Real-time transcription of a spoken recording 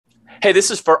Hey,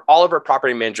 this is for all of our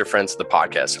property manager friends of the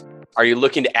podcast. Are you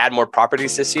looking to add more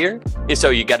properties this year? If so,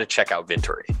 you got to check out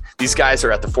Venturi. These guys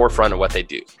are at the forefront of what they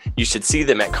do. You should see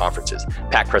them at conferences,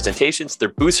 pack presentations, their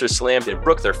booths are slammed, and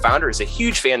Brooke, their founder, is a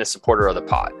huge fan and supporter of the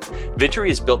pod. Venturi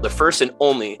has built the first and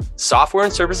only software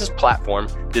and services platform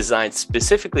designed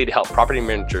specifically to help property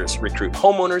managers recruit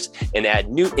homeowners and add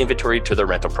new inventory to their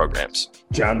rental programs.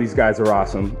 John, these guys are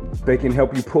awesome. They can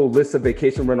help you pull lists of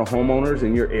vacation rental homeowners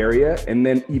in your area and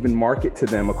then even market to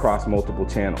them across multiple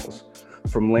channels.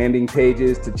 From landing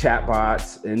pages to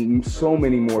chatbots and so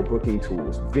many more booking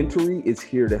tools, Venturi is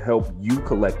here to help you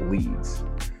collect leads.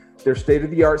 Their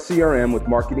state-of-the-art CRM with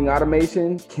marketing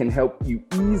automation can help you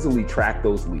easily track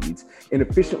those leads and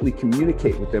efficiently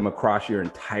communicate with them across your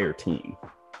entire team.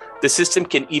 The system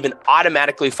can even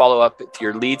automatically follow up to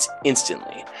your leads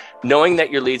instantly. Knowing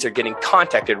that your leads are getting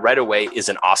contacted right away is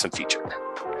an awesome feature.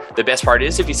 The best part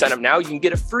is if you sign up now, you can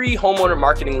get a free homeowner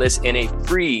marketing list and a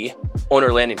free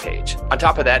owner landing page. On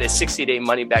top of that, a 60-day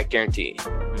money-back guarantee.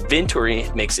 Venturi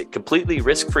makes it completely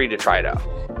risk-free to try it out.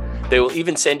 They will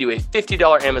even send you a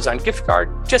 $50 Amazon gift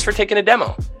card just for taking a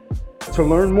demo. To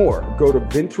learn more, go to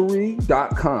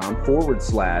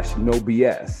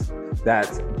venturi.com/nobs.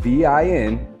 That's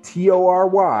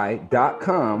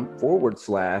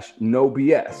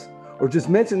VINTORY.com/nobs. Or just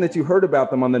mention that you heard about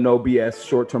them on the No BS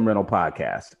Short-Term Rental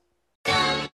Podcast.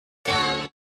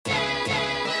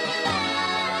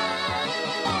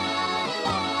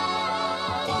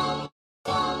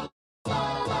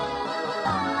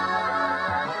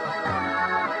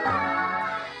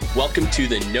 Welcome to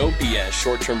the No BS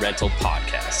Short-Term Rental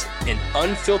Podcast, an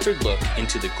unfiltered look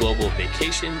into the global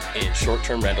vacation and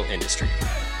short-term rental industry.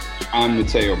 I'm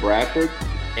Mateo Bradford.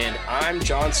 And I'm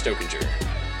John Stokinger.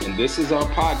 And this is our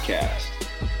podcast.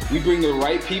 We bring the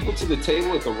right people to the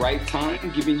table at the right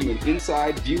time, giving you an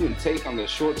inside view and take on the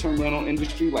short-term rental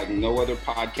industry like no other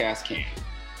podcast can.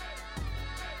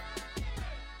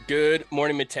 Good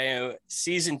morning, Mateo.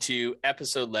 Season 2,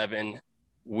 episode 11.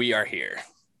 We are here.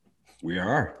 We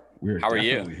are. We're How are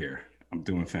definitely you? here. I'm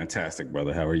doing fantastic,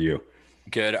 brother. How are you?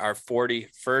 Good. Our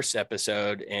 41st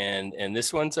episode, and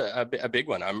this one's a big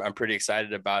one. I'm pretty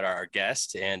excited about our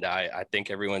guest, and I think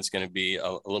everyone's going to be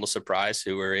a little surprised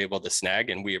who we're able to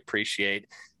snag, and we appreciate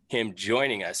him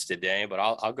joining us today. But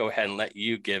I'll go ahead and let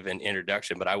you give an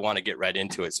introduction, but I want to get right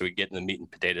into it so we get in the meat and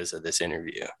potatoes of this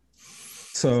interview.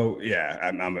 So yeah,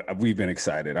 we've been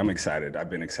excited. I'm excited. I've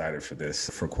been excited for this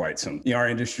for quite some. Our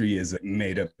industry is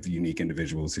made up of unique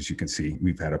individuals. As you can see,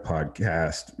 we've had a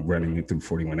podcast running through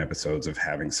 41 episodes of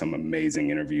having some amazing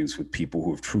interviews with people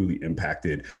who have truly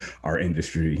impacted our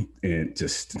industry, and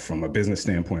just from a business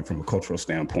standpoint, from a cultural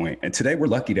standpoint. And today we're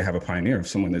lucky to have a pioneer of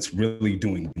someone that's really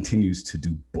continues to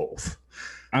do both.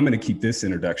 I'm going to keep this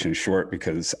introduction short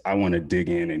because I want to dig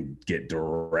in and get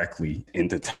directly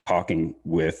into talking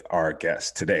with our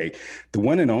guest today, the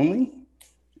one and only,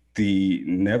 the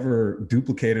never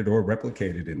duplicated or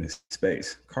replicated in this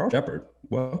space, Carl Shepard.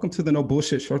 Welcome to the No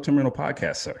Bullshit Short-Term Rental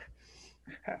Podcast, sir.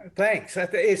 Thanks.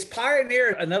 Is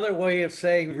pioneer another way of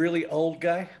saying really old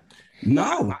guy?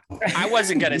 No, I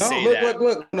wasn't going to say that.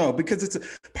 Look, no, because it's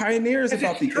pioneer is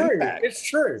about the impact. It's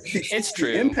true. It's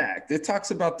true. Impact. It talks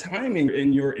about timing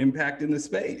and your impact in the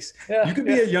space. Yeah, you could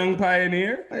be a young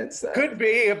pioneer. Could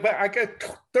be, but I got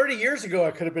 30 years ago,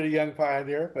 I could have been a young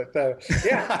pioneer, but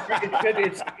yeah,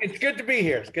 it's good to be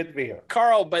here. It's good to be here.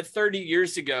 Carl, but 30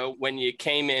 years ago, when you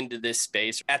came into this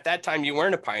space, at that time, you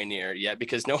weren't a pioneer yet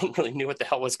because no one really knew what the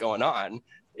hell was going on.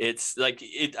 It's like,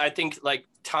 I think like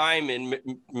time and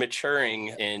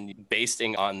maturing and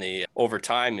basing on the over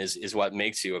time is what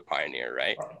makes you a pioneer,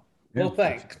 right? Well,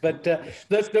 thanks. But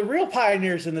the real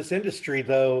pioneers in this industry,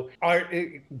 though, are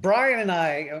Brian and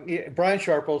I, Brian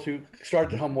Sharples, who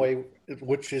started HomeAway,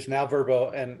 which is now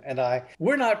Verbo, and I,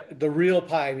 we're not the real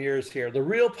pioneers here. The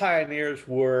real pioneers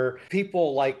were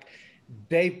people like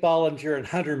Dave Bollinger and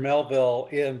Hunter Melville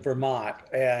in Vermont,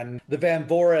 and the Van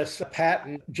Voris, Pat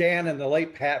and Jan and the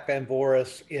late Pat Van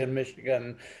Voris in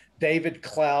Michigan, David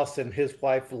Klaus and his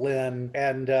wife Lynn,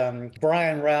 and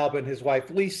Brian Raub and his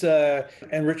wife Lisa,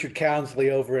 and Richard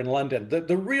Counsley over in London.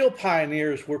 The real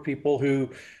pioneers were people who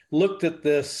looked at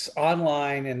this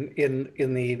online in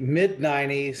the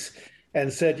mid-90s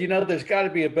and said, you know, there's got to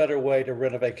be a better way to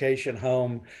rent a vacation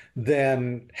home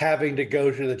than having to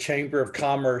go to the Chamber of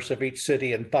Commerce of each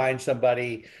city and find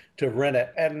somebody to rent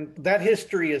it. And that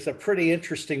history is a pretty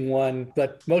interesting one,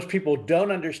 but most people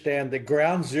don't understand that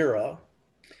ground zero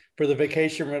for the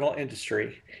vacation rental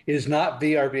industry is not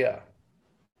VRBO.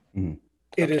 Mm.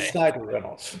 It is cyber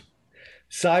rentals.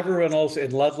 Cyber rentals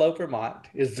in Ludlow, Vermont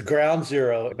is the ground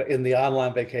zero in the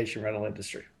online vacation rental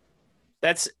industry.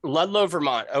 That's Ludlow,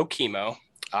 Vermont, Okemo.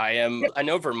 I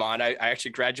know Vermont. I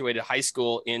actually graduated high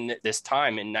school in this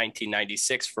time in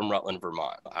 1996 from Rutland,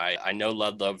 Vermont. I know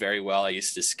Ludlow very well. I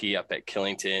used to ski up at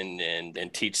Killington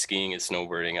and teach skiing and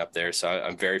snowboarding up there. So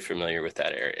I'm very familiar with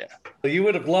that area. You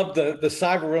would have loved the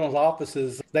cyber rentals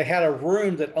offices. They had a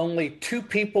room that only 2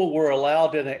 people were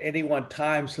allowed in at any one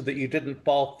time so that you didn't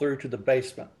fall through to the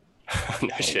basement. No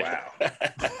shit. Wow.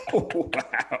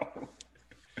 Wow.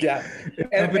 Yeah.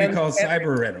 Company called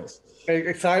Cyber Rentals.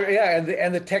 Yeah,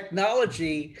 and the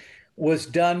technology was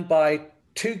done by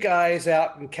 2 guys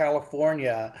out in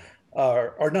California,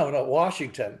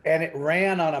 Washington, and it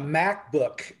ran on a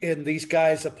MacBook in these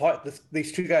guys' apartment.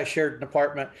 These 2 guys shared an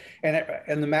apartment, and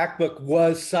the MacBook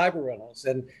was Cyber Rentals,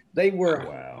 and they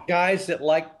were guys that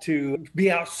liked to be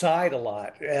outside a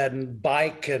lot and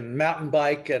bike and mountain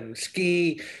bike and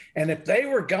ski, and if they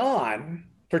were gone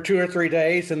for 2 or 3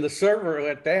 days and the server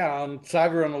went down,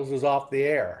 Cyber Rentals was off the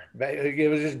air. It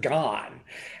was just gone.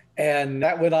 And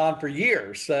that went on for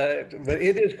years. But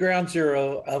it is ground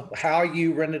zero of how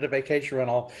you rented a vacation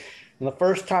rental. And the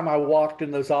first time I walked in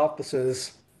those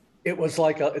offices, it was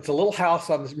like it's a little house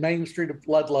on the main street of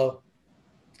Ludlow.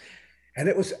 And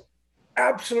it was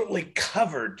absolutely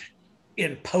covered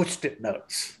in Post-it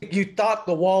notes. You thought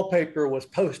the wallpaper was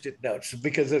Post-it notes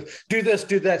because of do this,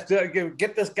 do that,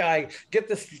 get this guy, get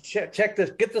this, check this,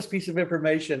 get this piece of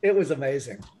information. It was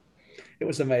amazing. It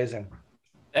was amazing.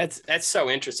 That's so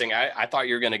interesting. I thought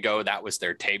you were going to go, that was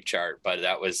their tape chart, but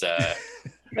that was...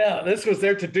 Yeah, this was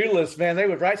their to-do list, man. They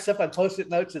would write stuff on Post-it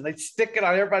notes and they'd stick it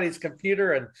on everybody's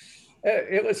computer. And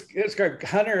it was great.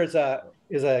 Hunter is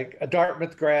a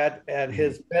Dartmouth grad, and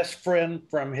his best friend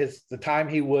from the time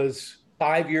he was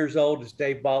 5 years old is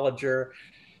Dave Bollinger,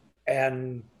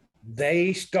 and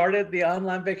they started the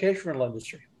online vacation rental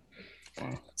industry.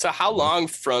 So how long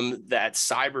from that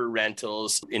cyber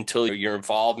rentals until your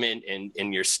involvement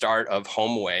in your start of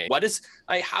HomeAway?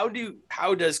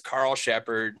 How does Carl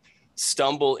Shepard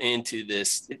stumble into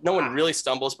this? No one really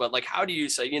stumbles, but like, how do you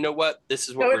say, you know what, this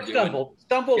is what we're doing?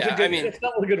 Stumbled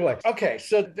a good way. Okay,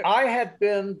 so I had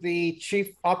been the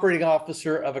chief operating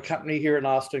officer of a company here in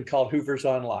Austin called Hoover's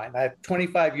Online. I had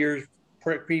 25 years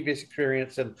previous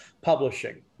experience in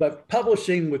publishing, but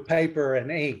publishing with paper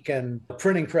and ink and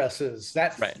printing presses,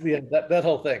 that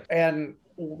whole thing. And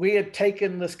we had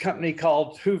taken this company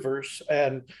called Hoover's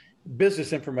and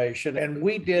business information, and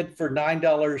we did for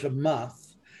 $9 a month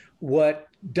what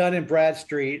Dun &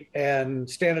 Bradstreet and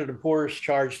Standard & Poor's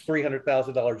charged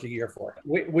 $300,000 a year for.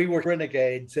 We were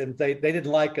renegades, and they didn't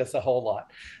like us a whole lot.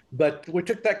 But we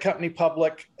took that company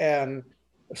public and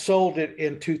sold it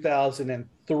in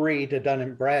 2003 to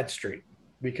Dun & Bradstreet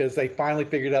because they finally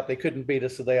figured out they couldn't beat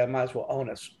us, so they might as well own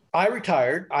us. I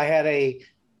retired. I had a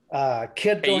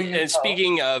kid going. And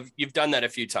speaking of, you've done that a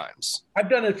few times. I've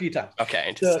done it a few times.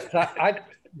 Okay.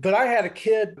 But I had a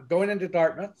kid going into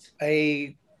Dartmouth,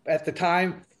 at the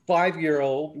time,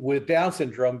 5-year-old with Down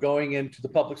syndrome going into the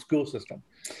public school system.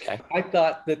 Okay. I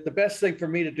thought that the best thing for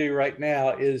me to do right now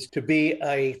is to be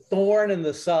a thorn in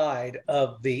the side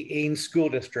of the Ames School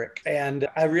District. And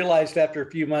I realized after a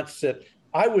few months that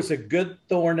I was a good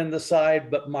thorn in the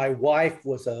side, but my wife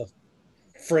was a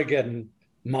friggin'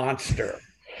 monster.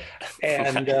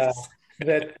 And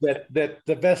that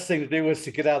the best thing to do was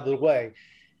to get out of the way.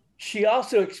 She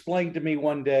also explained to me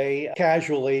one day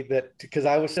casually that, because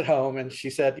I was at home, and she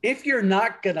said, if you're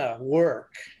not going to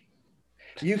work,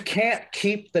 you can't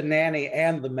keep the nanny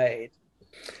and the maid.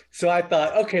 So I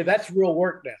thought, okay, that's real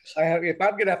work now. If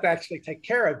I'm going to have to actually take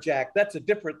care of Jack, that's a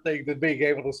different thing than being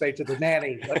able to say to the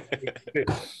nanny.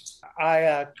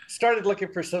 I started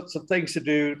looking for some things to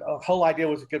do. The whole idea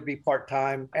was it could be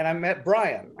part-time. And I met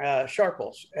Brian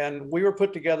Sharples, and we were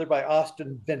put together by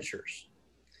Austin Ventures,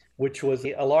 which was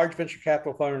a large venture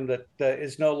capital firm that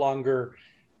is no longer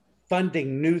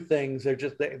funding new things.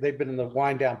 They've been in the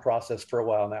wind down process for a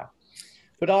while now.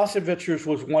 But Austin Ventures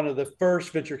was one of the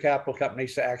first venture capital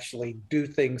companies to actually do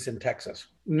things in Texas.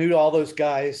 Knew all those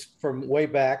guys from way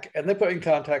back, and they put me in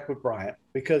contact with Brian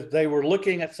because they were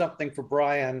looking at something for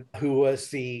Brian, who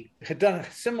had done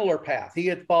a similar path. He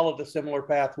had followed a similar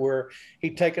path where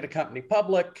he'd taken a company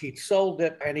public, he'd sold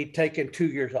it, and he'd taken 2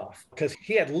 years off because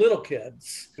he had little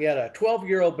kids. He had a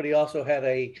 12-year-old, but he also had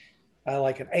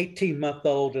like an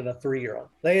 18-month-old and a 3-year-old.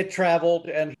 They had traveled,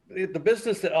 and the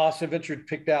business that Austin Venture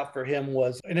picked out for him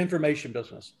was an information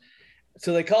business.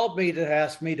 So they called me to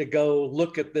ask me to go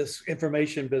look at this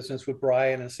information business with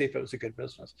Brian and see if it was a good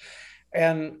business.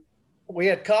 And we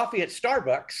had coffee at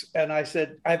Starbucks, and I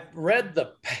said, I've read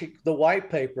the white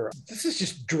paper. This is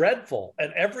just dreadful.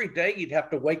 And every day you'd have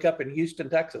to wake up in Houston,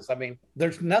 Texas. I mean,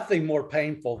 there's nothing more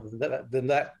painful than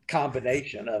that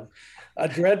combination of a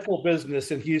dreadful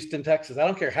business in Houston, Texas. I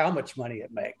don't care how much money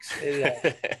it makes.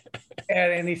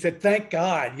 And he said, thank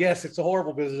God. Yes, it's a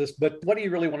horrible business, but what do you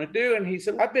really want to do? And he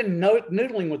said, I've been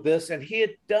noodling with this. And he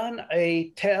had done a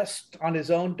test on his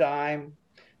own dime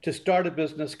to start a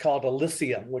business called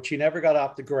Elysium, which he never got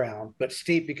off the ground, but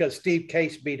because Steve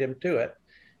Case beat him to it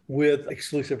with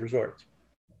exclusive resorts.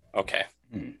 Okay.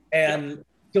 And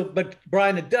so, but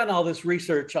Brian had done all this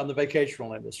research on the vacation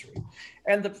rental industry.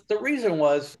 And the reason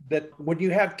was that when you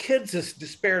have kids as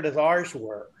disparate as ours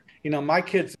were, my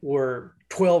kids were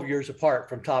 12 years apart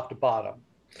from top to bottom.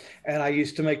 And I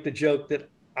used to make the joke that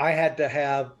I had to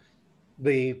have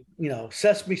the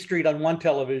Sesame Street on one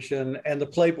television and the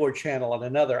Playboy channel on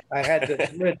another. I had to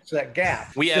bridge that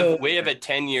gap. We have a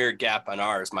 10-year gap on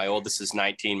ours. My oldest is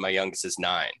 19, my youngest is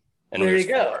 9. And there you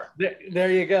go.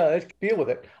 There you go. Let's deal with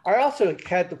it. I also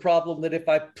had the problem that if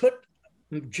I put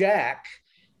Jack,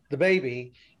 the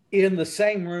baby, in the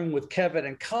same room with Kevin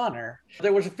and Connor,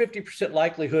 there was a 50%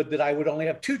 likelihood that I would only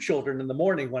have 2 children in the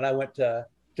morning when I went to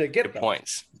get Good them.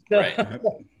 Points. So, right.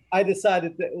 I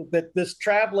decided that this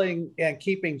traveling and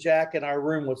keeping Jack in our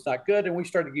room was not good, and we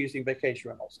started using vacation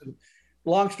rentals. And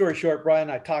long story short, Brian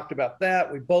and I talked about that.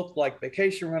 We both like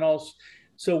vacation rentals.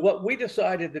 So what we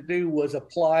decided to do was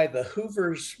apply the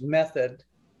Hoover's method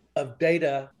of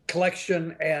data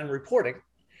collection and reporting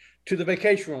to the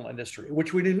vacation rental industry,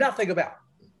 which we knew nothing about.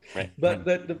 Right.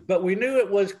 But we knew it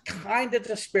was kind of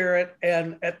disparate,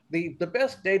 and the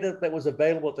best data that was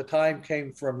available at the time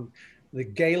came from the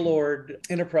Gaylord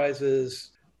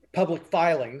Enterprises public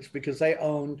filings, because they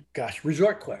owned,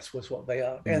 Resort Quest was what they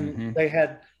owned. And they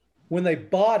had, when they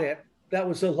bought it, that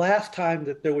was the last time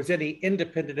that there was any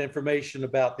independent information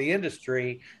about the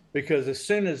industry, because as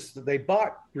soon as they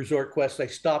bought Resort Quest, they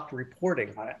stopped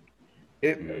reporting on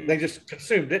it. They just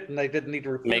consumed it and they didn't need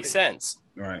to report. Makes sense.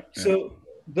 Right. Yeah. So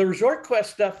the Resort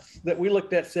Quest stuff that we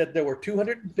looked at said there were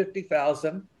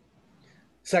 250,000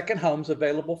 second homes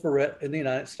available for rent in the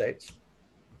United States.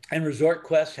 And Resort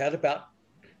Quest had about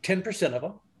 10% of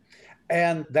them.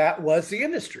 And that was the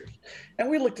industry. And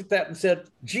we looked at that and said,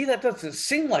 gee, that doesn't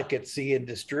seem like it's the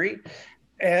industry.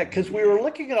 Because we were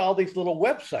looking at all these little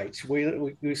websites.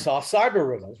 We saw cyber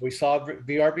rentals, we saw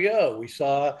VRBO, we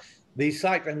saw these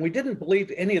sites, and we didn't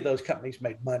believe any of those companies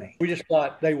made money. We just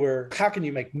thought how can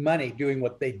you make money doing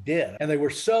what they did? And they were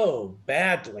so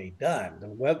badly done. The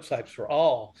websites were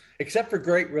all, except for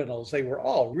Great Rentals, they were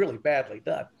all really badly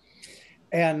done.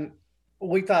 And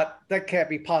we thought that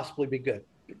can't possibly be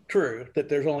true, that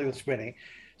there's only this many.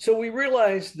 So we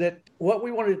realized that what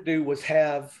we wanted to do was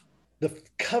have the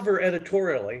cover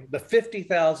editorially, the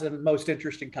 50,000 most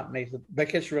interesting companies,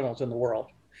 vacation rentals in the world.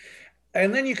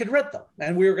 And then you could rent them.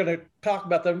 And we were going to talk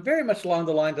about them very much along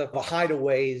the lines of the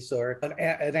Hideaways or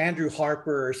an Andrew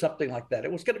Harper or something like that.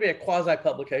 It was going to be a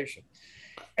quasi-publication.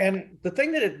 And the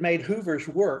thing that had made Hoover's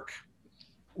work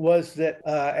was that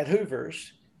at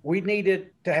Hoover's, we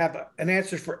needed to have an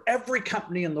answer for every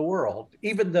company in the world,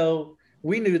 even though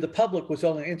we knew the public was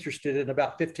only interested in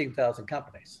about 15,000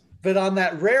 companies. But on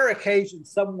that rare occasion,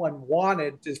 someone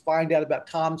wanted to find out about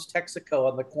Tom's Texaco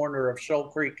on the corner of Shoal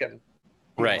Creek and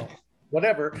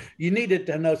whatever, you needed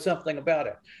to know something about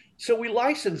it. So we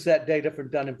licensed that data from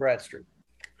Dun & Bradstreet,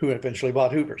 who eventually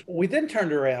bought Hoover's. We then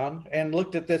turned around and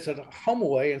looked at this at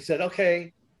HomeAway and said,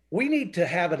 okay, we need to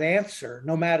have an answer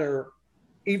no matter,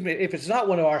 even if it's not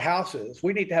one of our houses,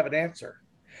 we need to have an answer.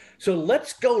 So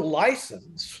let's go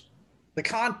license the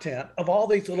content of all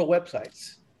these little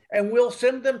websites, and we'll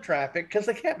send them traffic because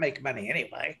they can't make money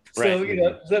anyway. Right.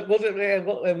 So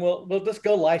we'll just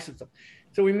go license them.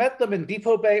 So we met them in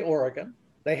Depot Bay, Oregon.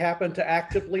 They happen to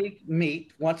actively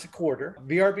meet once a quarter.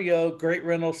 VRBO, Great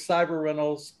Rentals, Cyber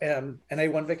Rentals, and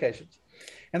A1 Vacations.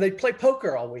 And they'd play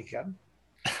poker all weekend.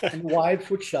 And wives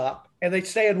would shop, and they'd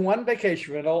stay in one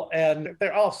vacation rental, and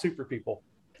they're all super people.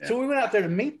 Yeah. So we went out there to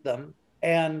meet them,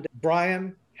 and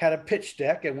Brian had a pitch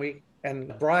deck,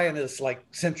 and Brian is like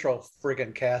central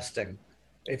friggin' casting.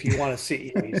 If you want to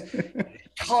see, he's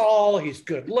tall, he's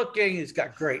good looking, he's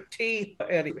got great teeth,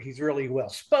 and he's really well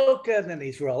spoken, and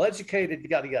he's well educated,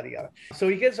 yada, yada, yada. So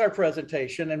he gives our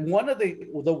presentation, and one of the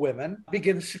women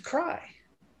begins to cry.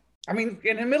 I mean,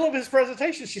 in the middle of his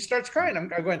presentation, she starts crying. I'm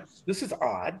going, this is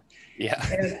odd. Yeah.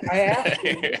 And I asked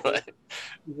her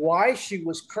why she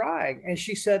was crying. And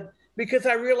she said, because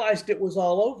I realized it was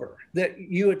all over, that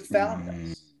you had found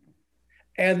us.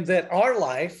 And that our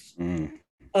life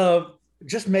of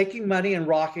just making money and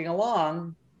rocking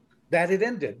along that had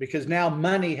ended because now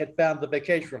money had found the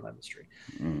vacation rental industry.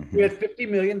 Mm-hmm. We had $50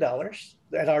 million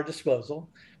at our disposal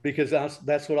because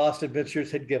that's what Austin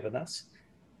Ventures had given us.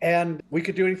 And we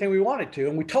could do anything we wanted to.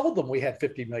 And we told them we had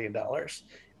 $50 million.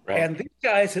 Right. And these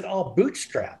guys had all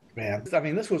bootstrapped, man. I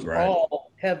mean, this was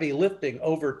all heavy lifting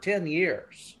over 10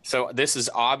 years. So this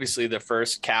is obviously the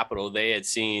first capital they had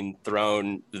seen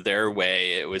thrown their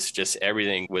way. It was just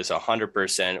everything was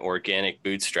 100% organic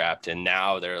bootstrapped. And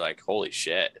now they're like, holy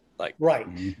shit. Like, right.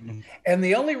 And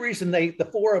the only reason the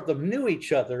four of them knew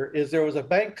each other is there was a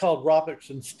bank called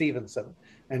Robertson Stevenson.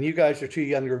 And you guys are too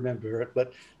young to remember it,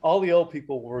 but all the old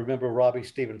people will remember Robbie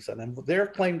Stevenson. And their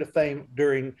claim to fame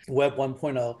during Web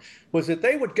 1.0 was that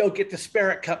they would go get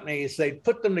disparate companies, they'd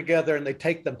put them together, and they'd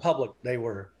take them public. They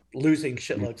were losing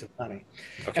shitloads of money.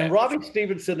 Okay. And Robbie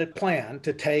Stevenson had planned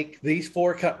to take these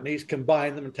four companies,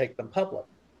 combine them, and take them public.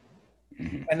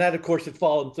 And that, of course, had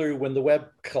fallen through when the web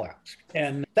collapsed.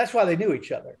 And that's why they knew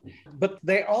each other. But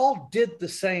they all did the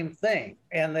same thing.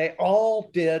 And they all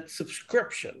did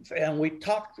subscriptions. And we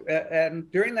talked,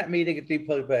 and during that meeting at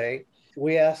Depot Bay,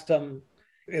 we asked them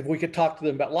if we could talk to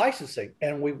them about licensing.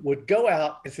 And we would go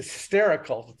out. It's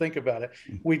hysterical to think about it.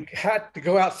 We had to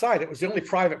go outside. It was the only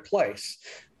private place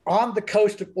on the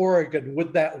coast of Oregon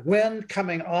with that wind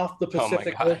coming off the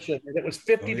Pacific Ocean, and it was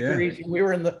 50 degrees. And we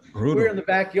were in the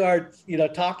backyard,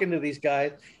 talking to these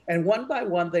guys. And one by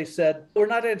one, they said, "We're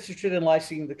not interested in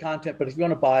licensing the content, but if you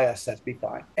want to buy us, that'd be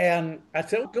fine." And I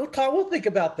said, "Go talk. We'll think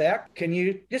about that. Can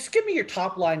you just give me your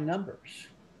top line numbers?"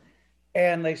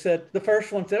 And they said, the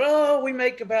first one said, "Oh, we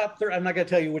make about I'm not going to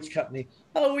tell you which company.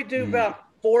 Oh, we do about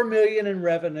 $4 million in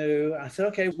revenue." I said,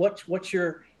 "Okay, what's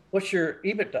your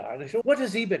EBITDA?" And they said, "What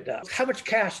is EBITDA? How much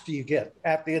cash do you get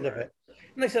at the end of it?"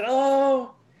 And they said,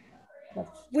 "Oh,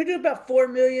 we do about 4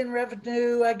 million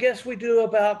revenue. I guess we do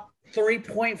about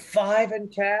 3.5 in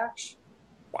cash."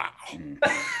 Wow. And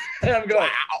I'm going,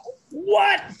 wow.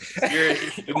 What?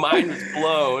 Your mind was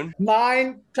blown.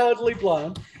 Mind totally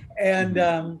blown.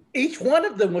 And each one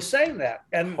of them was saying that.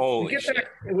 And holy shit.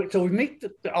 So we meet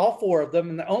all four of them.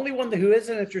 And the only one who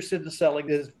isn't interested in selling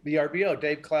is VRBO,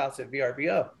 Dave Klaus at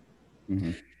VRBO.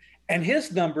 And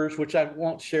his numbers, which I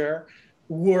won't share,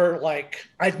 were like,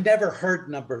 I'd never heard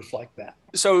numbers like that.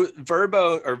 So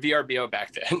Verbo or VRBO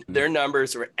back then, their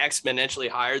numbers were exponentially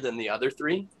higher than the other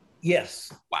three?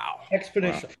 Yes. Wow.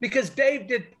 Exponentially. Wow. Because they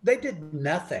did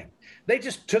nothing. They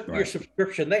just took your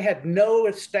subscription. They had no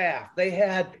staff.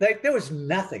 There was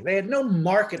nothing. They had no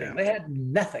marketing. Yeah. They had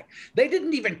nothing. They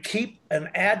didn't even keep an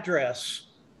address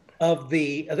of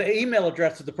the email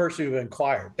address of the person who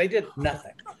inquired. They did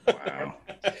nothing. Wow.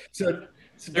 So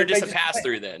they're just a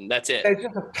pass-through then. That's it. They're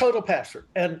just a total pass-through.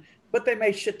 But they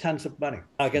made shit tons of money.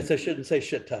 I guess I shouldn't say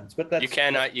shit tons, but that's... You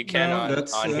cannot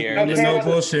on here. On the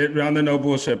No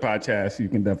Bullshit podcast, you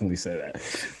can definitely say that.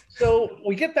 So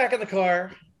we get back in the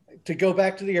car to go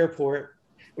back to the airport.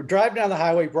 We're driving down the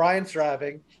highway. Brian's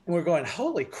driving, and we're going,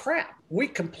 holy crap. We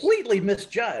completely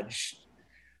misjudged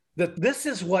that this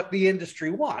is what the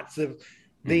industry wants.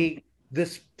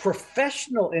 This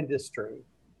professional industry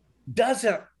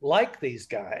doesn't like these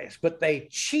guys, but they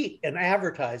cheat and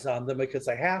advertise on them because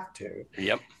they have to.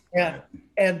 Yep.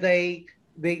 And the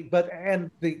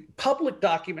public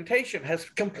documentation has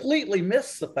completely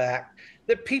missed the fact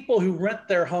that people who rent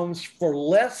their homes for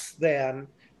less than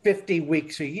 50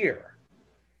 weeks a year.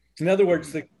 In other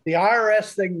words, the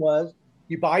IRS thing was,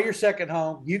 you buy your second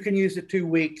home, you can use it 2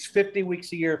 weeks, 50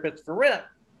 weeks a year. If it's for rent,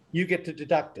 you get to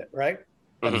deduct it, right?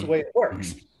 That's the way it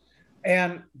works.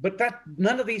 But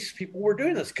none of these people were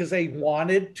doing this because they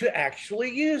wanted to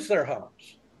actually use their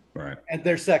homes, right, and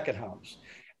their second homes.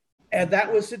 And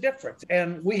that was the difference.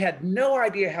 And we had no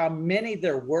idea how many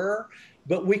there were,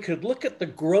 but we could look at the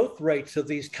growth rates of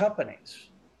these companies.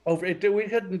 We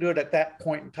couldn't do it at that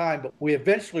point in time, but we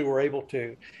eventually were able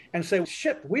to, and say,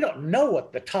 shit, we don't know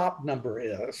what the top number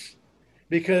is,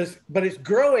 but it's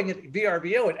growing at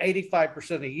VRBO at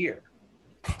 85% a year.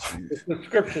 The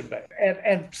subscription base,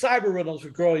 and cyber rentals were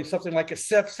growing something like a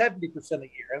 70% a year,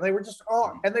 and they were just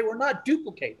on, and they were not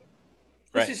duplicated.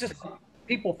 This is just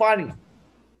people finding them.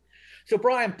 So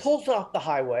Brian pulls off the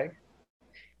highway,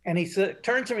 and he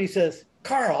turns to me, he says,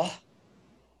 "Carl,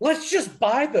 let's just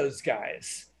buy those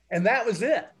guys," and that was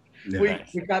it. Yeah.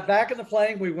 We got back in the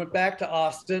plane. We went back to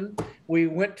Austin. We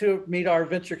went to meet our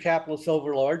venture capitalist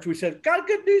overlords. We said, "Got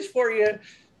good news for you.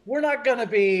 We're not going to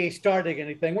be starting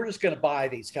anything. We're just going to buy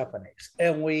these companies."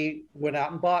 And we went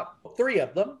out and bought 3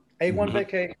 of them. A1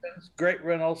 Vacations, Great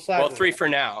Rentals, Cyber. Well, 3 for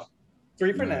now.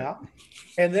 3 for now.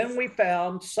 And then we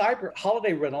found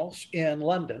Holiday Rentals in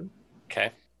London.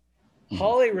 Okay.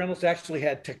 Holiday Rentals actually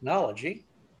had technology.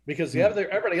 because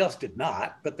everybody else did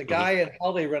not. But the guy at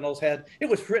Holiday Rentals it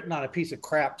was written on a piece of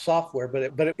crap software,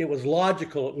 but it was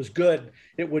logical. It was good.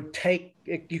 It would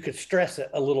you could stress it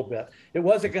a little bit. It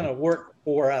wasn't going to work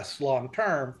for us long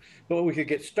term, but we could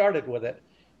get started with it.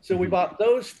 So we bought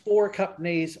those 4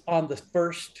 companies on the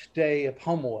first day of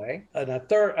HomeAway, and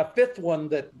a fifth one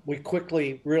that we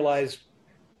quickly realized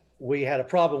we had a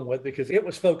problem with because it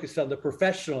was focused on the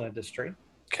professional industry.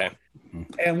 Okay.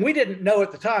 And we didn't know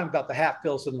at the time about the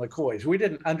Hatfields and McCoys. We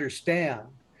didn't understand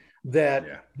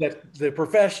that the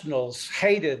professionals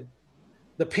hated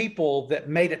the people that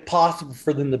made it possible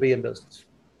for them to be in business.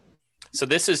 So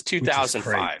this is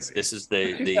 2005. This is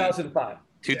the 2005.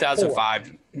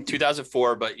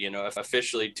 2004, but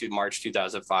officially to March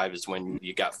 2005 is when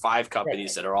you got 5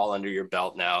 companies that are all under your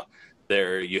belt now.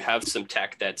 You have some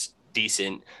tech that's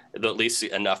decent, at least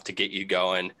enough to get you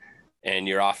going, and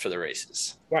you're off to the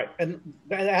races. Right. And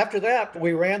after that,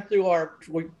 we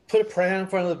put a plan in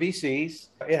front of the VCs.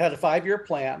 It had a 5-year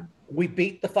plan. We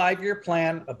beat the 5-year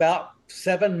plan about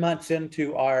 7 months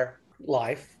into our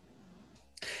life.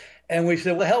 And we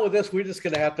said, well, hell with this. We're just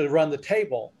going to have to run the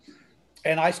table.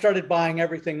 And I started buying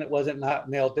everything that wasn't not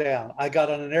nailed down. I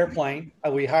got on an airplane.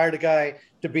 We hired a guy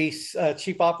to be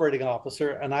chief operating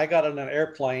officer, and I got on an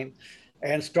airplane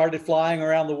and started flying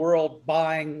around the world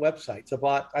buying websites.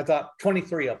 I thought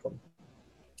 23 of them.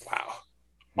 Wow.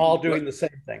 All doing the same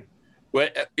thing.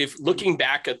 If looking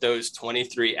back at those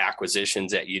 23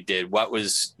 acquisitions that you did, what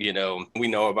was, we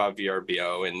know about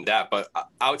VRBO and that, but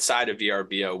outside of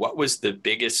VRBO, what was the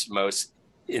biggest, most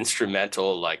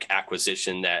instrumental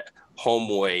acquisition that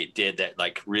HomeAway did that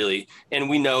really, and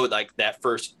we know that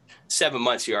first 7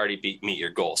 months you already meet your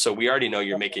goal. So we already know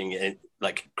you're making it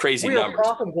crazy numbers.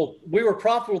 We were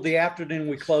profitable the afternoon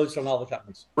we closed on all the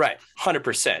companies. Right.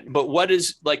 100%. But what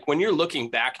is when you're looking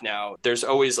back now, there's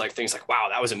always things wow,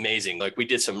 that was amazing. We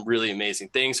did some really amazing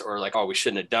things, or oh, we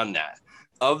shouldn't have done that.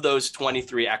 Of those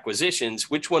 23 acquisitions,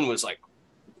 which one was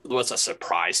a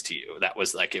surprise to you? That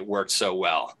was it worked so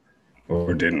well.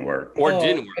 Or didn't work.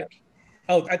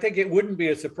 Oh, I think it wouldn't be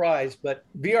a surprise, but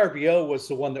VRBO was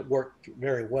the one that worked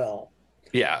very well.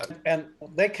 Yeah. And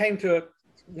they came to it.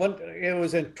 It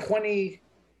was in 20.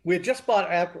 We had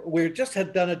just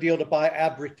had done a deal to buy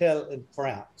Abritel in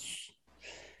France,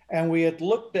 and we had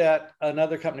looked at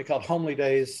another company called Homely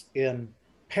Days in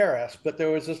Paris. But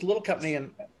there was this little company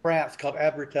in France called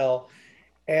Abritel,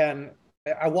 and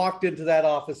I walked into that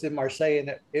office in Marseille,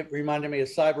 and it reminded me of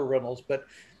Cyber Rentals. But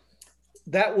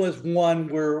that was one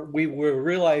where we were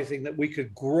realizing that we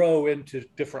could grow into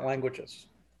different languages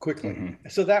quickly. Mm-hmm.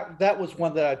 So that was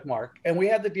one that I'd mark. And we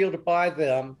had the deal to buy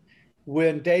them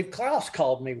when Dave Klaus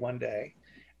called me one day.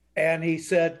 And he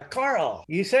said, Carl,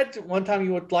 you said one time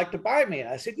you would like to buy me. And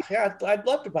I said, yeah, I'd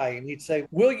love to buy you. And he'd say,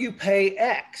 will you pay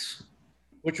X?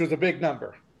 Which was a big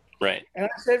number. Right. And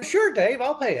I said, sure, Dave,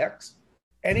 I'll pay X.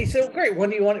 And he said, well, great. When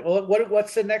do you want it? Well,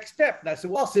 what's the next step? And I said,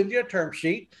 well, I'll send you a term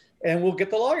sheet and we'll get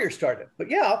the lawyer started.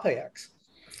 But yeah, I'll pay X.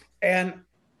 And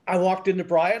I walked into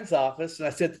Brian's office and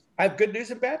I said, I have good news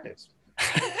and bad news.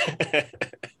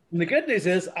 And the good news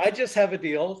is I just have a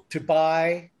deal to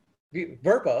buy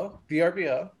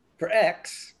VRBO for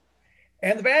X.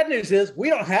 And the bad news is we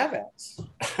don't have X.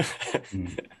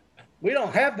 We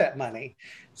don't have that money.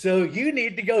 So you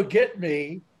need to go get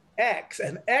me X.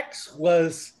 And X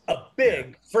was a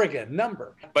big friggin'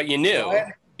 number. But you knew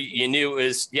it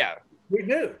was, yeah. We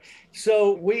knew.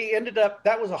 So we ended up,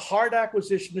 that was a hard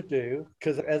acquisition to do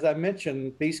because, as I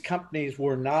mentioned, these companies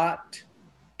were not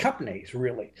companies,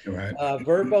 really. Right.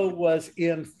 Verbo was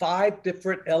in 5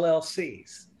 different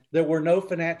LLCs. There were no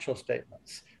financial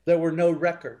statements. There were no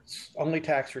records, only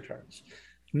tax returns,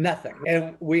 nothing.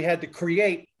 And we had to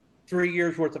create 3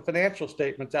 years worth of financial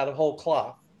statements out of whole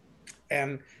cloth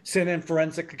and send in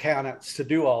forensic accountants to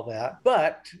do all that.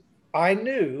 But I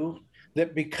knew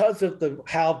that because of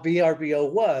how VRBO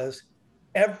was,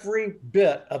 every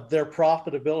bit of their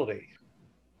profitability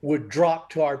would drop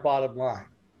to our bottom line.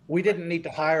 We didn't need to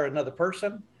hire another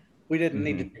person. We didn't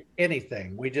need to do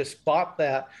anything. We just bought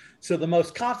that. So the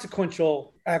most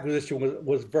consequential acquisition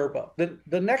was Verbo.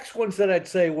 The next ones that I'd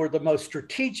say were the most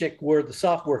strategic were the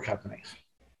software companies.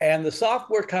 And the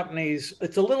software companies,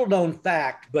 it's a little known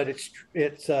fact, but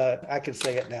it's I can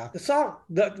say it now.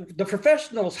 The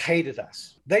professionals hated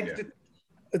us.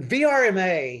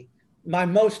 VRMA, my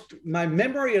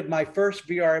memory of my first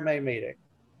VRMA meeting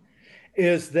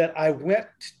is that I went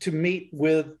to meet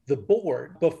with the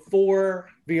board before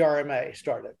VRMA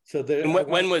started. So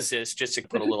when was this? Just to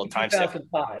put a little time step.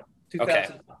 2005. Okay.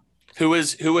 Who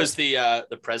was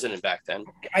the president back then?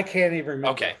 I can't even remember.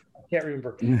 Okay. can't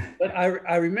remember. But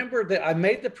I remember that I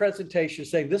made the presentation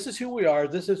saying, this is who we are,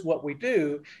 this is what we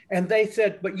do. And they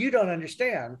said, but you don't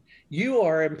understand. You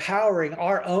are empowering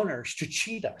our owners to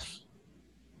cheat us.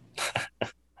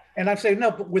 And I'm saying,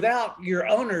 no, but without your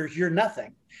owners, you're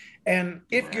nothing. And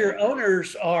if your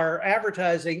owners are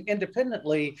advertising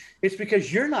independently, it's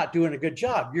because you're not doing a good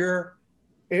job.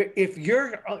 If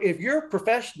your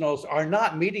professionals are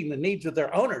not meeting the needs of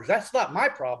their owners, that's not my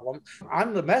problem.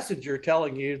 I'm the messenger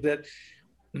telling you that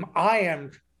I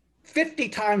am 50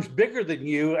 times bigger than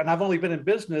you, and I've only been in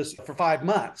business for 5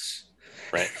 months.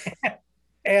 Right.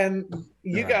 And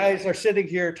you guys are sitting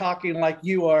here talking like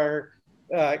you are,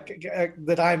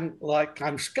 that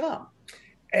I'm scum.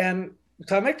 And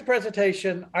so I make the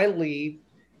presentation, I leave.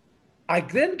 I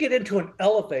then get into an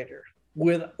elevator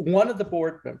with one of the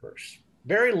board members,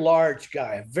 very large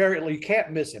guy, you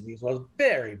can't miss him. He's a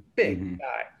very big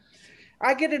guy.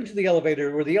 I get into the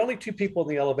elevator. We're the only two people in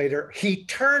the elevator. He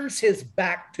turns his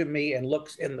back to me and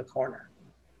looks in the corner.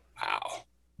 Wow.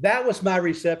 That was my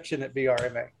reception at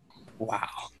VRMA. Wow.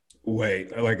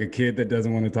 Wait, like a kid that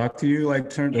doesn't want to talk to you, like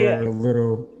turned a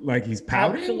little, like he's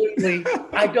pouting? Absolutely.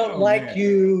 I don't like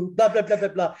you, blah, blah, blah, blah,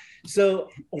 blah. So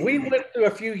we went through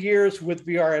a few years with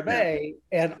VRMA,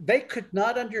 and they could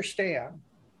not understand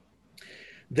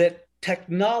that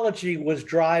technology was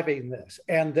driving this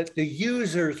and that the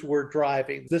users were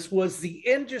driving. This was the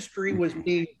industry was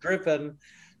being driven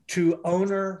to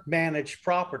owner managed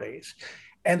properties.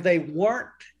 And they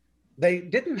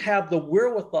didn't have the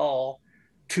wherewithal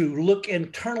to look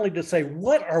internally to say,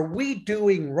 what are we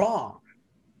doing wrong?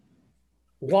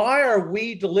 Why are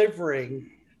we delivering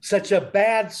such a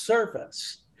bad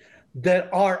service that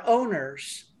our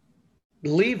owners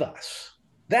leave us?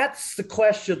 That's the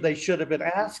question they should have been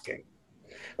asking.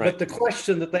 Right. But the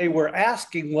question that they were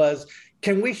asking was,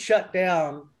 can we shut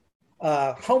down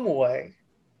HomeAway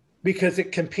because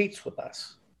it competes with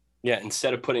us? Yeah,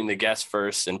 instead of putting the guest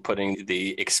first and putting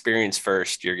the experience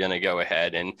first, you're going to go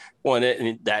ahead and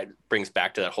that brings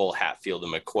back to that whole Hatfield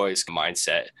and McCoy's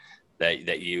mindset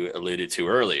that you alluded to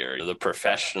earlier, the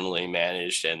professionally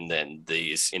managed and then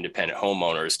these independent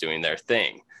homeowners doing their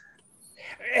thing.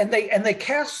 And they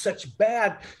cast such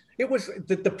bad, it was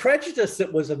the prejudice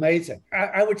that was amazing.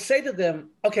 I would say to them,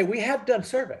 okay, we have done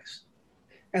surveys.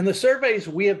 And the surveys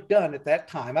we have done at that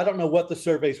time, I don't know what the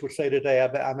surveys would say today,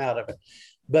 I'm out of it.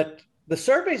 But the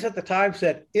surveys at the time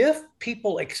said, if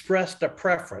people expressed a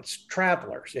preference,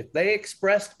 travelers, if they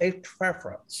expressed a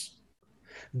preference,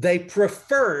 they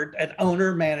preferred an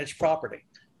owner-managed property.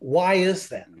 Why is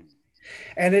that?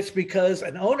 And it's because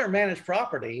an owner-managed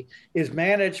property is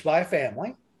managed by a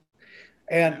family.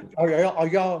 And are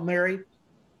y'all married?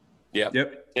 Yep.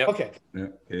 Okay.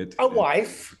 Yep. A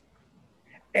wife.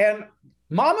 And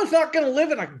mama's not going to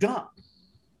live in a dump.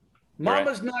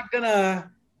 Mama's not going to...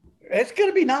 It's going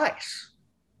to be nice.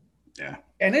 Yeah.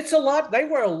 And they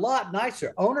were a lot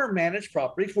nicer. Owner managed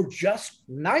properties were just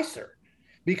nicer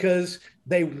because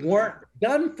they weren't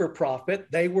done for profit.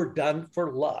 They were done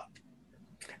for love.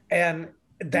 And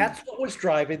that's what was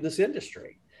driving this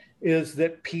industry, is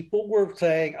that people were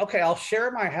saying, okay, I'll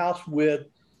share my house with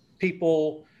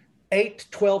people 8 to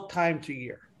 12 times a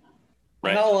year.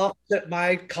 Right. And I'll offset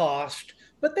my cost,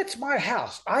 but that's my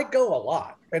house. I go a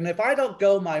lot. And if I don't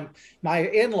go, my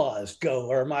in-laws go,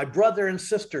 or my brother and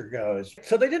sister goes.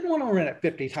 So they didn't want to rent it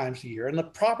 50 times a year. And the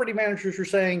property managers were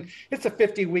saying, it's a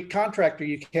 50-week contract or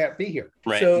you can't be here.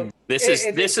 Right. So this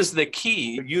is the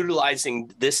key. Utilizing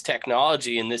this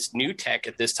technology and this new tech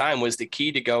at this time was the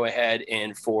key to go ahead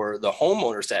and for the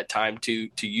homeowners that time to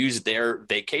use their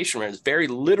vacation rentals, very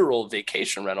literal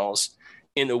vacation rentals,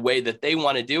 in a way that they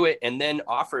want to do it, and then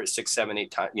offer it 6, 7,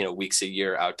 8 times, weeks a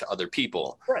year out to other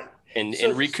people. Right. And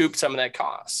recoup some of that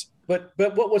cost. But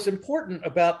what was important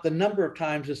about the number of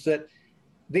times is that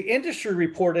the industry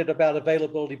reported about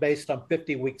availability based on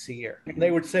 50 weeks a year. And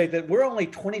they would say that we're only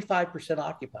 25%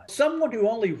 occupied. Someone who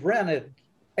only rented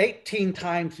 18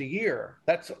 times a year,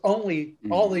 that's only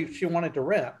all she wanted to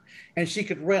rent. And she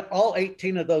could rent all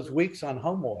 18 of those weeks on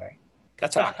HomeAway.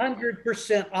 That's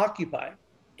 100% occupied.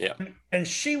 Yeah. And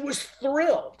she was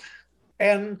thrilled.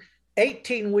 And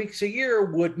 18 weeks a year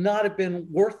would not have been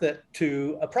worth it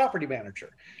to a property manager.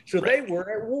 So They were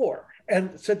at war.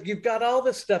 And so you've got all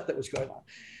this stuff that was going on.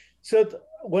 So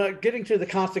when getting to the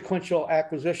consequential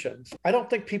acquisitions, I don't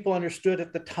think people understood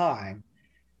at the time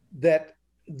that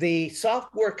the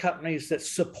software companies that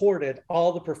supported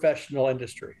all the professional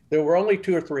industry, there were only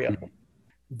 2 or 3 of them.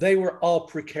 They were all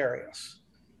precarious.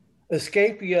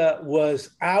 Escapia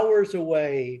was hours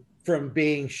away from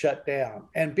being shut down,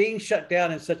 and being shut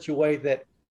down in such a way that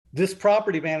this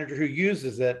property manager who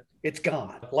uses it It's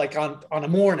gone. Like on a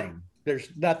morning, there's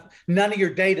none of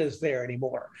your data is there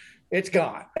anymore. It's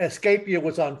gone. Escapia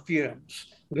was on fumes.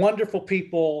 Wonderful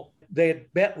people. They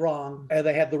had bet wrong, and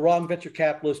they had the wrong venture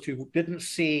capitalists who didn't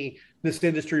see this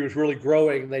industry was really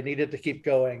growing. They needed to keep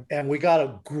going. And we got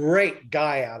a great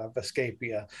guy out of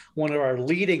Escapia. One of our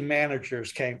leading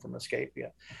managers came from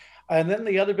Escapia. And then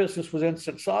the other business was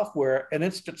Instant Software, and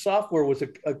Instant Software was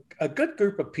a good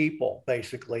group of people.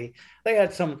 Basically, they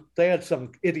had some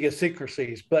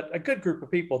idiosyncrasies, but a good group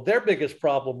of people. Their biggest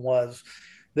problem was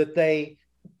that they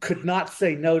could not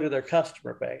say no to their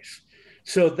customer base.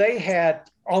 So they had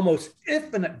almost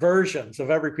infinite versions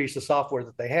of every piece of software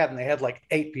that they had, and they had like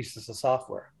 8 pieces of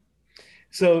software.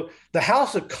 So the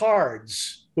house of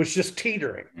cards was just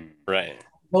teetering. Right.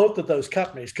 Both of those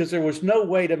companies, because there was no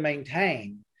way to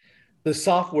maintain the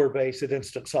software base at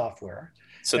Instant Software.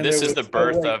 So this is the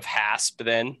birth of HASP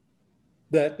then?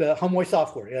 The HomeAway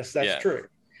Software, yes, that's true.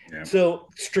 Yeah. So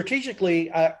strategically,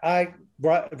 Brian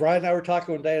and I were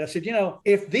talking one day, and I said,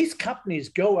 if these companies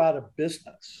go out of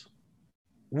business,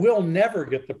 we'll never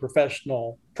get the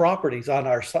professional properties on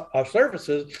our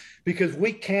services because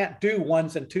we can't do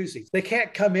ones and twosies. They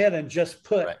can't come in and just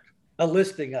put a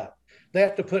listing up. They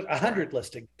have to put 100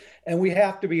 listings, and we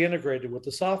have to be integrated with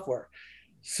the software.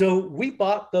 So we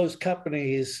bought those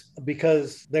companies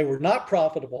because they were not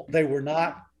profitable. They were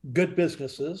not good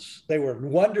businesses. They were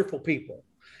wonderful people,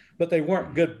 but they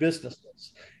weren't good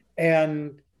businesses.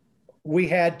 And we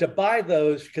had to buy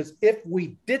those because if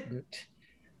we didn't,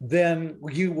 then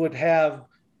you would have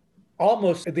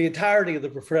almost the entirety of the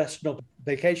professional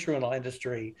vacation rental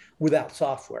industry without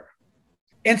software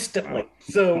instantly.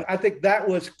 So I think that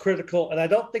was critical. And I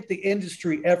don't think the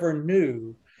industry ever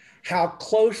knew how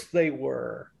close they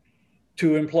were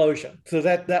to implosion. So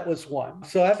that was one.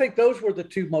 So I think those were the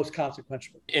two most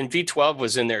consequential. And V12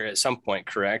 was in there at some point,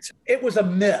 correct? It was a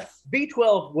myth.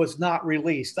 V12 was not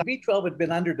released. V12 had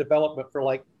been under development for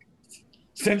like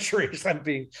centuries. I'm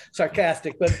being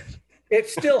sarcastic, but it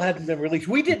still hadn't been released.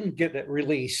 We didn't get it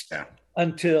released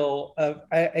until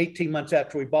 18 months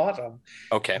after we bought them.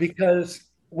 Okay. Because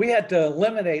we had to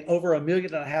eliminate over 1.5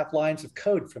 million lines of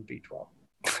code from V12.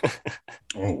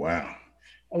 Oh, wow.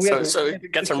 So you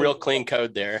got some real clean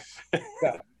code there.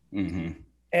 Yeah.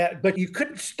 Mm-hmm. But you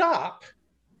couldn't stop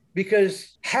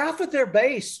because half of their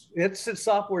base, Instant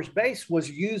Software's base, was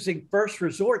using First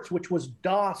Resorts, which was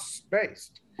DOS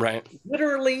based. Right.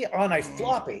 Literally on a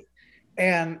floppy.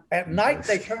 And at night,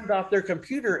 they turned off their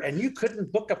computer and you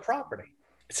couldn't book a property.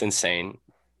 It's insane.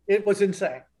 It was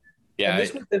insane. Yeah.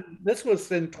 And this was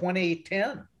in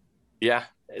 2010. Yeah.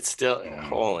 It's still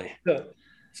holy.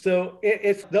 So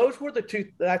it's those were the two.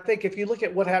 I think if you look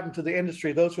at what happened to the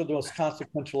industry, those were the most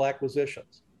consequential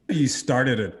acquisitions. You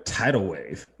started a tidal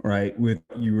wave, right? With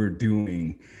what you were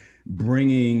doing,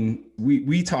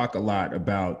 we talk a lot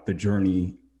about the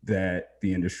journey that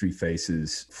the industry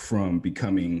faces from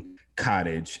becoming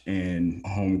cottage and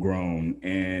homegrown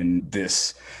and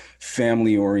this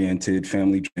family-oriented,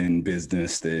 family-driven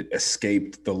business that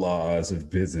escaped the laws of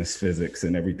business physics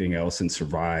and everything else and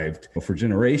survived for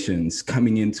generations,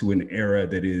 coming into an era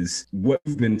that is what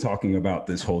we've been talking about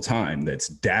this whole time, that's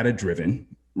data-driven,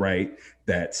 right?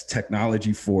 That's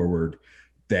technology forward,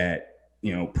 that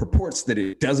purports that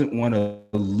it doesn't want to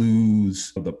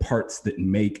lose the parts that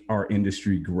make our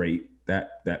industry great,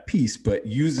 that piece, but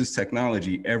uses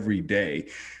technology every day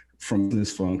from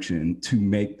this function to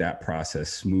make that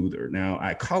process smoother. Now,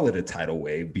 I call it a tidal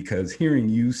wave because hearing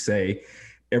you say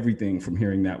everything from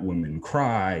hearing that woman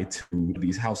cry to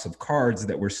these house of cards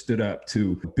that were stood up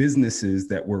to businesses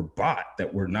that were bought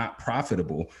that were not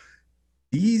profitable,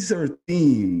 these are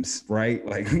themes, right?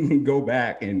 Like we can go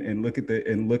back and look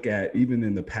at even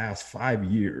in the past 5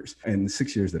 years and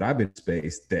 6 years that I've been in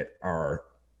space that are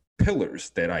pillars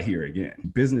that I hear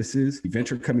again. Businesses,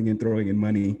 venture coming in, throwing in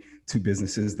money to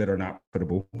businesses that are not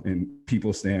profitable, and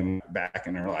people stand back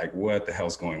and are like, what the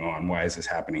hell's going on? Why is this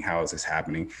happening? How is this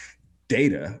happening?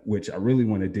 Data, which I really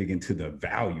want to dig into the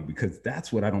value, because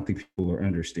that's what I don't think people are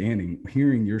understanding.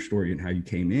 Hearing your story and how you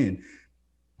came in,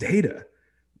 data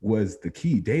was the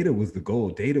key. Data was the goal.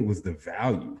 Data was the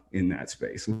value in that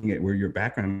space. Looking at where your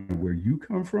background and where you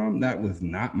come from, that was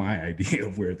not my idea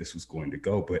of where this was going to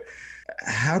go. But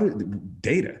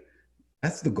data,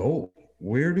 that's the goal.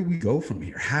 Where do we go from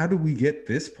here? How do we get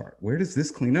this part? Where does this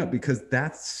clean up? Because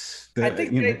I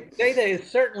think data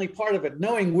is certainly part of it.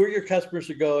 Knowing where your customers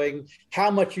are going, how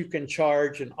much you can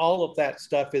charge, and all of that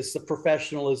stuff is the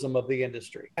professionalism of the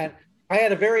industry. And I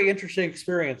had a very interesting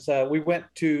experience. My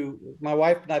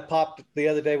wife and I popped the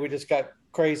other day, we just got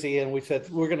crazy and we said,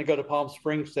 we're going to go to Palm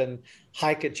Springs and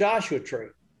hike at Joshua Tree.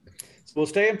 So we'll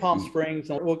stay in Palm Springs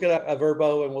and we'll get a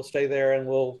Verbo and we'll stay there and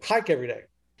we'll hike every day.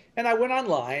 And I went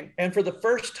online, and for the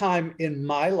first time in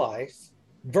my life,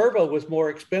 Verbo was more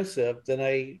expensive than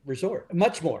a resort,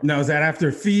 much more. Now, is that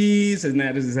after fees? And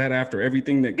is that after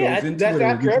everything that goes into it?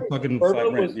 After everything.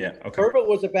 Verbo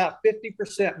was about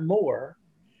 50% more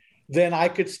than I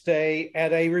could stay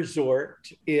at a resort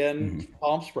in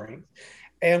Palm Springs.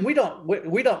 And we don't,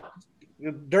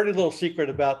 dirty little secret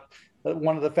about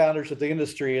one of the founders of the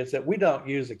industry is that we don't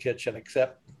use a kitchen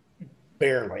except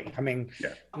barely. I mean,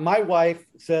 my wife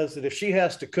says that if she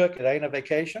has to cook, it ain't a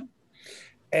vacation.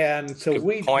 And so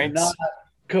we do not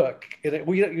cook.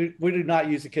 We do not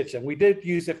use the kitchen. We did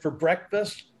use it for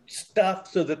breakfast stuff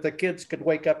so that the kids could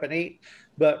wake up and eat.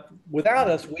 But without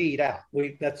us, we eat out.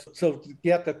 So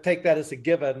you have to take that as a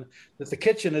given that the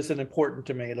kitchen isn't important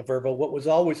to me, Verbo. What was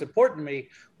always important to me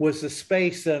was the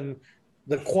space and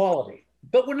the quality.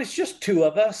 But when it's just two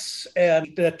of us and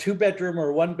a 2-bedroom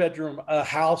or 1-bedroom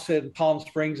house in Palm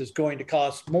Springs is going to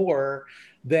cost more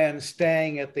than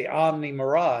staying at the Omni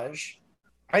Mirage,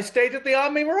 I stayed at the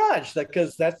Omni Mirage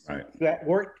because that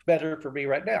worked better for me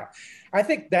right now. I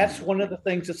think that's one of the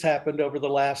things that's happened over the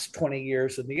last 20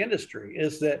 years in the industry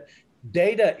is that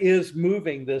data is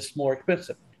moving this more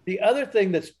expensive. The other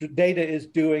thing that data is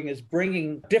doing is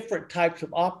bringing different types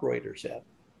of operators in.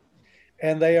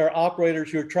 And they are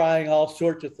operators who are trying all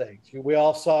sorts of things. We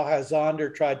all saw how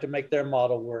Zonder tried to make their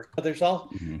model work. There's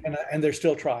and they're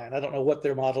still trying. I don't know what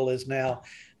their model is now,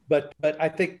 but I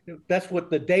think that's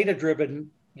what the data-driven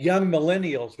young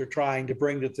millennials are trying to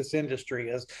bring to this industry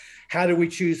is how do we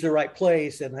choose the right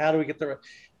place and how do we get the right.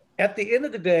 At the end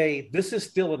of the day, this is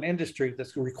still an industry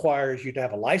that requires you to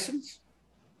have a license.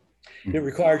 It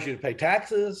requires you to pay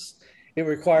taxes. It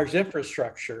requires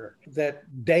infrastructure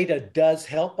that data does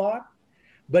help on,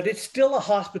 but it's still a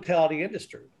hospitality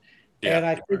industry. Yeah. And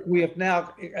I think we have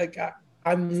now,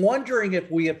 I'm wondering if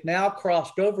we have now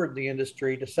crossed over in the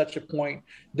industry to such a point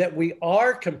that we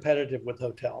are competitive with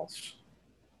hotels.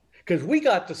 Because we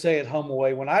got to say at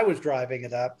HomeAway when I was driving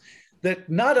it up that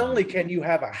not only can you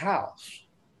have a house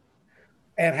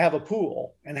and have a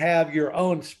pool and have your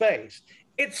own space,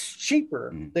 it's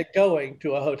cheaper than going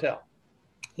to a hotel.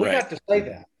 We got to say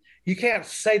that. You can't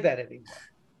say that anymore.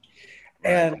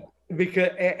 And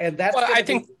that's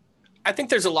I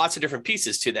think there's lots of different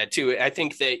pieces to that too. I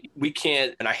think that we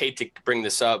can't, and I hate to bring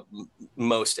this up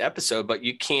most episode, but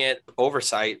you can't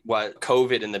oversight what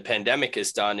COVID and the pandemic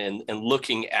has done in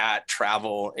looking at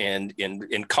travel and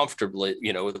comfortably,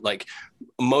 like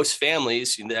most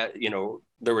families that,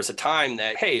 there was a time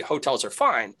that, hey, hotels are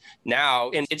fine now,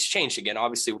 and it's changed again.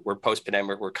 Obviously we're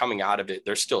post-pandemic, we're coming out of it.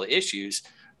 There's still issues,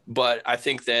 but I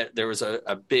think that there was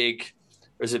a big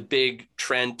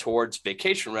trend towards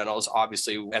vacation rentals,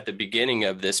 obviously at the beginning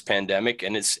of this pandemic,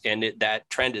 and that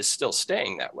trend is still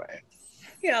staying that way.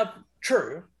 Yeah,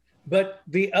 true. But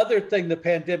the other thing the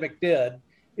pandemic did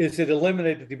is it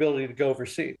eliminated the ability to go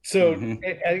overseas. So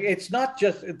it's not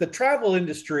just the travel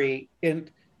industry.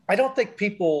 And I don't think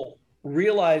people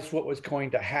realized what was going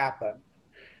to happen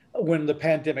when the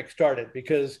pandemic started,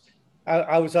 because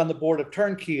I was on the board of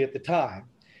Turnkey at the time.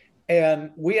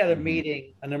 And we had a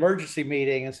meeting, an emergency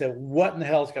meeting, and said, what in the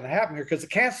hell is going to happen here? Because the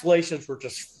cancellations were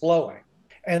just flowing.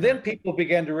 And then people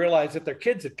began to realize that their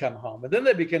kids had come home. And then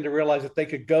they began to realize that they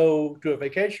could go to a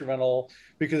vacation rental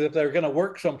because if they're going to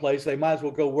work someplace, they might as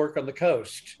well go work on the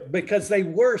coast because they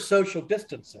were social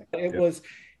distancing. It was,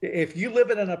 if you live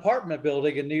in an apartment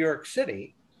building in New York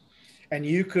City and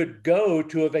you could go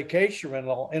to a vacation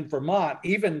rental in Vermont,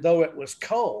 even though it was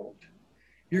cold,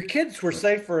 your kids were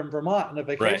safer in Vermont in a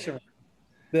vacation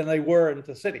than they were in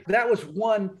the city. That was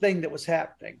one thing that was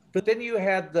happening. But then you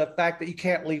had the fact that you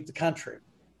can't leave the country.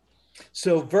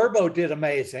 So Verbo did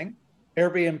amazing.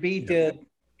 Airbnb did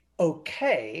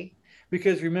okay,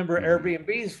 because remember,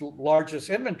 Airbnb's largest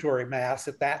inventory mass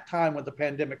at that time when the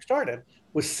pandemic started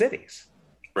was cities.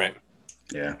 Right.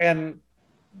 Yeah. And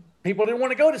people didn't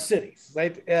want to go to cities.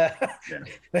 They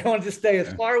wanted to stay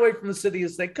as far away from the city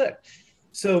as they could.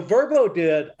 So Verbo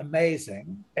did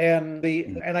amazing, and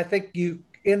I think it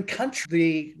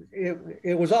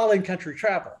was all in country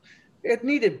travel. It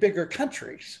needed bigger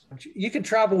countries. You can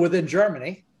travel within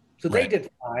Germany, so they did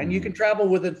fine. You can travel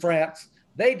within France,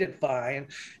 they did fine.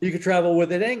 You could travel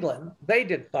within England, they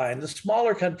did fine. The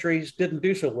smaller countries didn't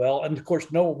do so well, and of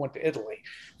course, no one went to Italy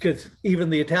because even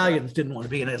the Italians didn't want to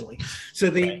be in Italy. So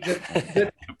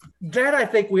that I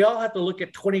think we all have to look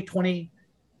at 2020.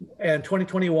 And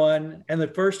 2021 and the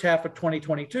first half of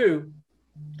 2022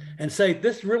 and say,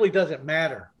 this really doesn't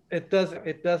matter. It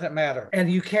doesn't matter.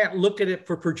 And you can't look at it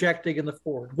for projecting in the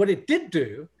forward. What it did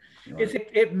do is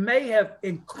it may have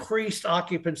increased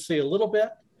occupancy a little bit,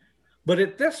 but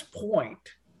at this point,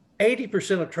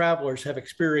 80% of travelers have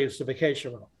experienced a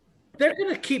vacation rental. They're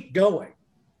going to keep going.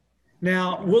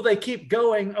 Now, will they keep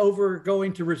going over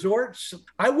going to resorts?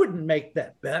 I wouldn't make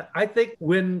that bet. I think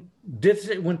when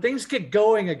things get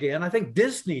going again, I think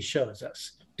Disney shows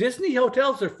us. Disney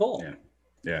hotels are full.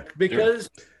 Yeah. Because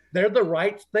they're the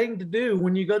right thing to do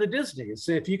when you go to Disney.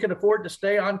 So if you can afford to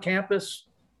stay on campus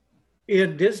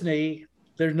in Disney,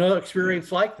 there's no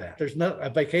experience like that. There's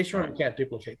a vacation rental can't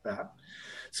duplicate that.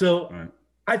 So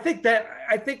I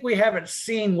think we haven't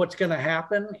seen what's going to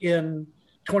happen in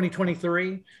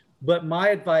 2023. But my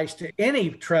advice to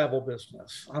any travel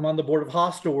business, I'm on the board of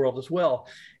Hostel World as well,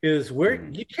 is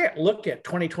you can't look at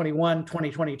 2021,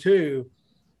 2022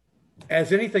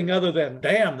 as anything other than,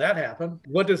 damn, that happened.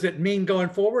 What does it mean going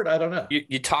forward? I don't know.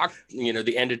 You talk,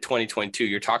 the end of 2022,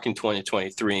 you're talking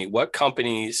 2023. What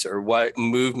companies or what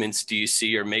movements do you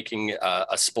see are making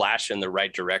a splash in the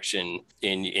right direction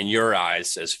in your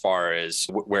eyes as far as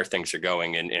where things are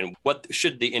going, and what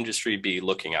should the industry be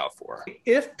looking out for?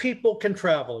 If people can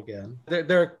travel again,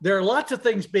 there are lots of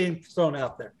things being thrown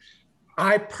out there.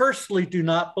 I personally do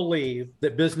not believe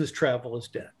that business travel is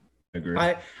dead. Agree.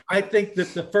 I think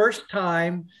that the first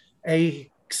time a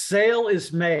sale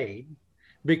is made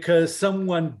because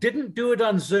someone didn't do it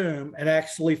on Zoom and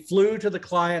actually flew to the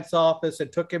client's office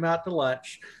and took him out to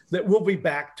lunch, that we'll be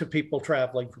back to people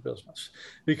traveling for business,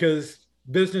 because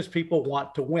business people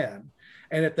want to win.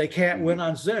 And if they can't win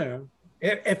on Zoom,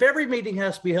 if every meeting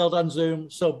has to be held on Zoom,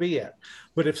 so be it.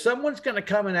 But if someone's going to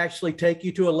come and actually take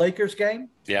you to a Lakers game,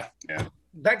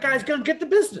 that guy's going to get the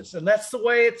business. And that's the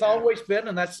way it's always been.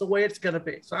 And that's the way it's going to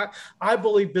be. So I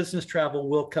believe business travel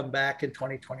will come back in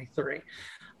 2023.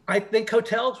 I think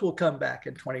hotels will come back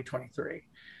in 2023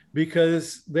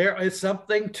 because there is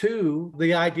something to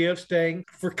the idea of staying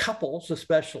for couples,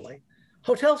 especially.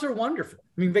 Hotels are wonderful.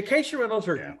 I mean, vacation rentals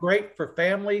are great for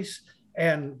families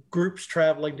and groups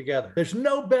traveling together. There's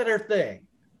no better thing.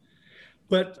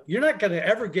 But you're not going to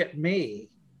ever get me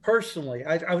personally.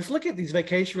 I was looking at these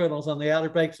vacation rentals on the Outer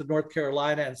Banks of North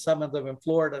Carolina and some of them in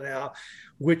Florida now,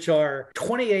 which are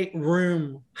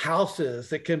 28-room houses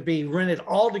that can be rented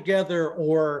all together,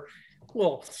 or,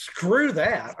 well, screw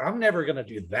that. I'm never going to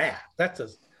do that. That's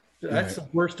the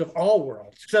worst of all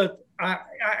worlds. So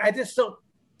I just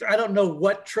don't know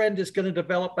what trend is going to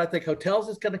develop. I think hotels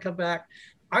is going to come back.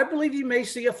 I believe you may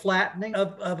see a flattening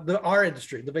of our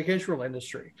industry, the vacation rental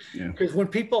industry, because when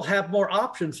people have more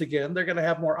options again, they're going to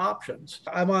have more options.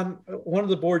 I'm on one of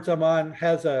the boards I'm on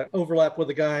has an overlap with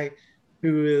a guy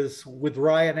who is with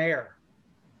Ryanair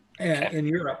in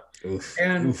Europe.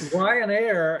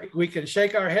 Ryanair, we can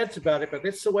shake our heads about it, but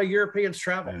it's the way Europeans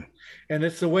travel, and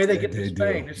it's the way they get to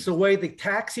Spain. It's the way the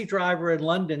taxi driver in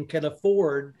London can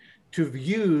afford to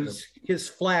use his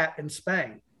flat in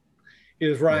Spain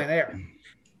is Ryanair.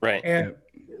 Right. And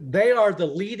they are the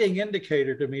leading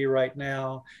indicator to me right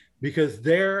now, because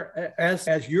they're,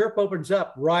 as Europe opens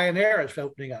up, Ryanair is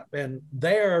opening up and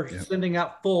they are sending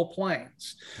out full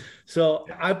planes. So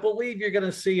I believe you're going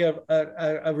to see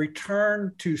a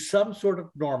return to some sort of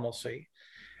normalcy.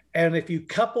 And if you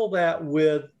couple that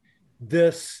with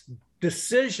this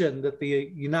decision that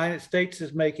the United States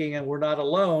is making, and we're not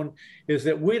alone, is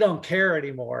that we don't care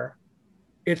anymore.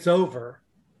 It's over.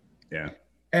 Yeah.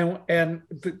 And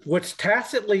what's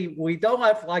tacitly, we don't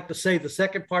like to say the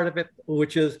second part of it,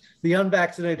 which is the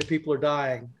unvaccinated people are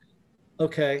dying.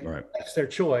 Okay, that's their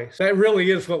choice. That really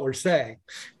is what we're saying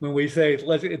when we say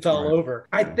it's all over.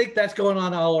 I think that's going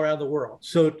on all around the world.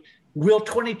 So will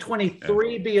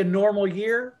 2023 be a normal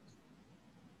year?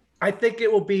 I think it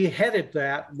will be headed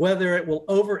that. Whether it will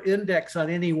over-index on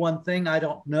any one thing, I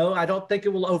don't know. I don't think it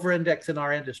will over-index in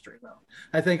our industry, though.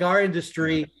 I think our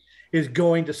industry is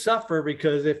going to suffer,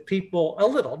 because if people,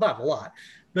 not a lot,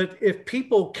 but if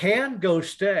people can go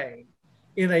stay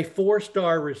in a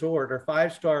 4-star resort or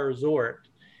 5-star resort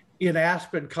in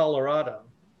Aspen, Colorado,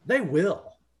 they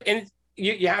will. And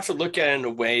you have to look at it in a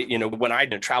way, when I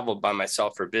travel by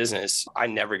myself for business, I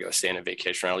never go stay in a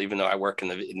vacation rental, even though I work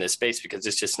in this space, because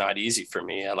it's just not easy for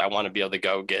me. And I want to be able to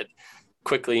go get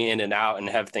quickly in and out and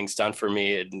have things done for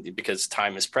me, and because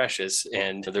time is precious.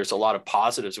 And there's a lot of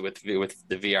positives with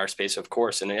the VR space, of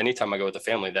course. And anytime I go with the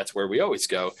family, that's where we always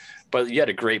go. But you had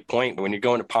a great point when you're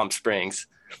going to Palm Springs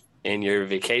and your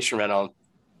vacation rental,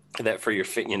 that for your,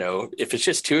 if it's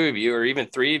just 2 of you or even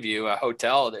 3 of you, a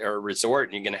hotel or a resort,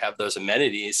 and you're going to have those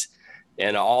amenities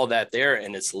and all that there,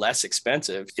 and it's less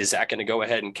expensive, is that going to go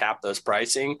ahead and cap those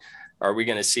pricing? Are we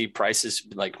going to see prices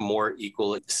like more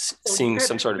equal, seeing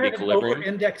some sort of equilibrium?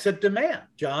 Index of demand,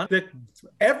 John, that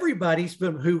everybody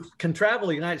who can travel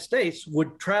the United States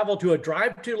would travel to a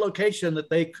drive-to location that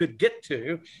they could get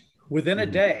to within a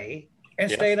day and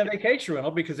stay in a vacation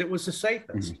rental because it was the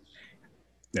safest.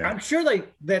 Yeah. I'm sure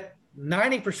that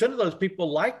 90% of those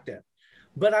people liked it,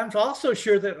 but I'm also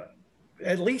sure that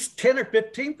at least 10 or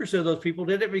 15% of those people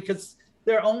did it because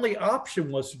their only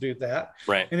option was to do that.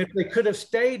 Right. And if they could have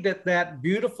stayed at that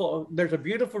there's a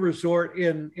beautiful resort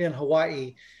in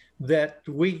Hawaii that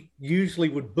we usually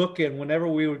would book in whenever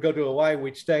we would go to Hawaii.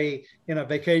 We'd stay in a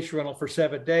vacation rental for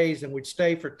 7 days and we'd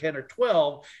stay for 10 or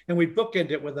 12 and we'd bookend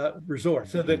it with a resort.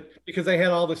 So that, because they had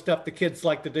all the stuff the kids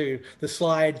like to do, the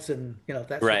slides and, you know,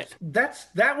 that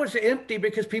was empty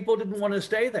because people didn't want to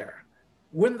stay there.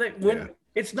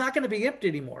 It's not going to be empty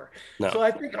anymore. No. So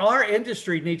I think our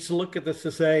industry needs to look at this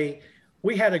to say,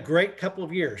 we had a great couple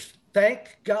of years.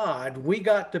 Thank God we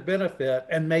got to benefit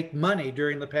and make money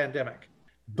during the pandemic.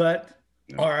 But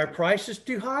are our prices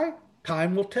too high?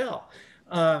 Time will tell.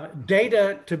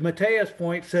 Data, to Matea's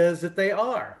point, says that they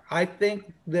are. I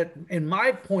think that in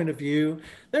my point of view,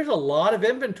 there's a lot of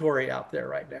inventory out there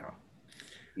right now.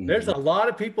 There's a lot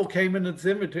of people came into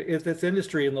this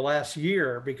industry in the last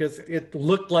year because it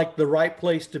looked like the right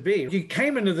place to be. You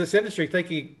came into this industry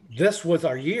thinking this was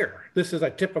our year. This is a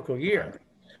typical year.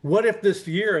 What if this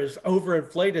year is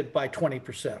overinflated by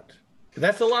 20%?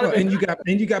 That's a lot of. And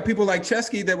you got people like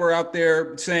Chesky that were out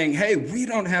there saying, "Hey, we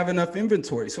don't have enough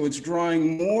inventory," so it's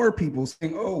drawing more people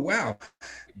saying, "Oh, wow,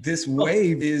 this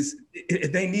wave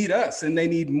they need us and they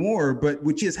need more." But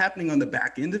which is happening on the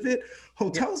back end of it.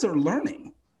 Hotels are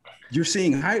learning. You're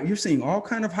seeing all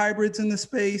kind of hybrids in the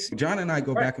space. John and I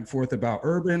go back and forth about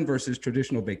urban versus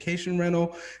traditional vacation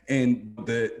rental and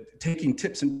the taking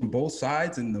tips from both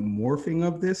sides and the morphing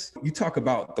of this. You talk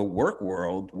about the work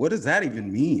world. What does that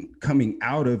even mean coming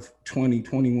out of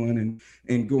 2021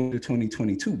 and going to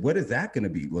 2022? What is that going to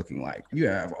be looking like? You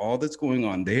have all that's going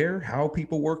on there, how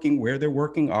people working, where they're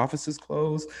working, offices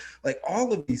closed, like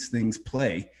all of these things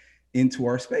play into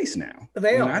our space now.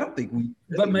 They are. I don't think we.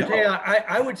 But Matea,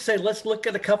 I would say let's look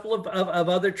at a couple of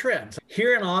other trends.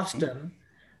 Here in Austin,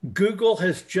 Google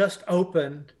has just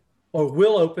opened, or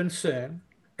will open soon,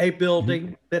 a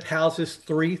building that houses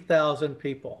 3,000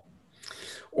 people.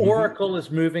 Oracle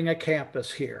is moving a campus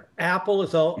here. Apple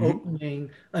is opening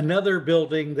another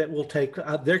building that will take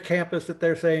their campus that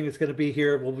they're saying is going to be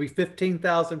here will be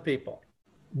 15,000 people.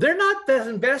 They're not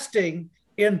investing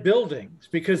in buildings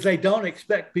because they don't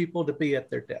expect people to be at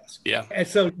their desk. Yeah. And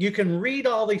so you can read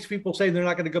all these people saying they're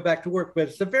not going to go back to work, but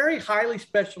it's a very highly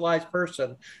specialized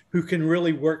person who can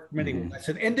really work many ways. It's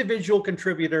an individual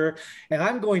contributor. And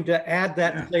I'm going to add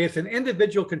that and say it's an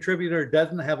individual contributor who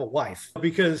doesn't have a wife,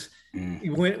 because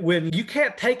when you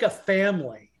can't take a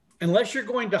family, unless you're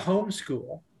going to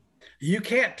homeschool, you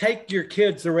can't take your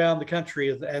kids around the country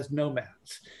as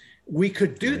nomads. We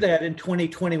could do that in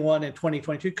 2021 and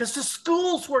 2022 because the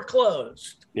schools were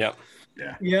closed. Yeah.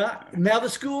 Now the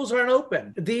schools aren't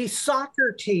open. The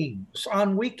soccer teams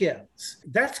on weekends,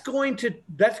 that's going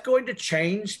to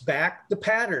change back the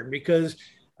pattern, because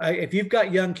if you've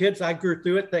got young kids, I grew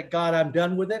through it. Thank God I'm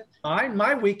done with it.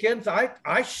 My weekends,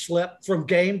 I slept from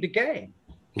game to game.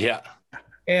 Yeah.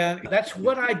 And that's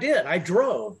what I did. I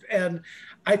drove. And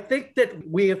I think that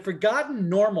we have forgotten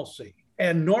normalcy.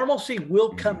 And normalcy will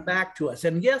come back to us.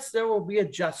 And yes, there will be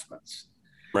adjustments.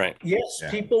 Right. Yes,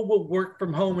 people will work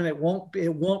from home and it won't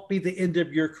be the end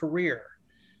of your career.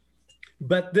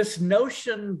 But this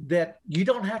notion that you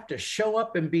don't have to show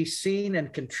up and be seen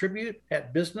and contribute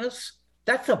at business,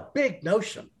 that's a big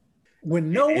notion.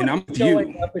 When no one's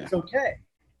showing up, it's okay.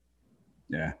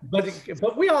 Yeah.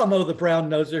 But we all know the brown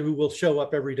noser who will show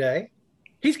up every day.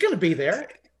 He's going to be there.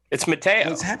 It's Mateo.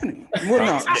 What's happening?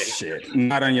 Well, no, shit.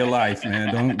 Not on your life,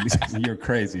 man. You're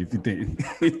crazy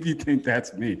if you think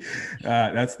that's me.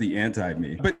 That's the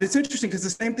anti-me. But it's interesting because the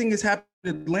same thing has happened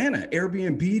in Atlanta.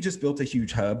 Airbnb just built a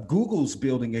huge hub. Google's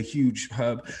building a huge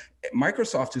hub.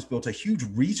 Microsoft just built a huge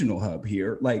regional hub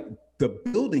here. Like, the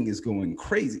building is going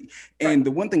crazy. And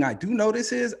the one thing I do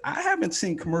notice is I haven't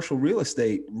seen commercial real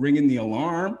estate ringing the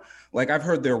alarm. Like, I've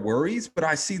heard their worries, but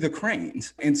I see the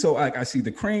cranes. And so I see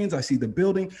the cranes, I see the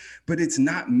building, but it's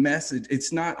not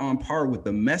on par with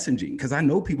the messaging. Because I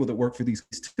know people that work for these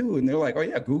too, and they're like, oh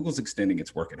yeah, Google's extending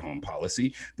its work at home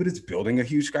policy, but it's building a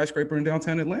huge skyscraper in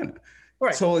downtown Atlanta.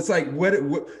 Right. So it's like,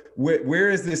 where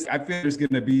is this? I feel there's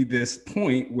going to be this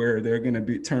point where they're going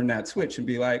to turn that switch and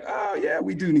be like, oh yeah,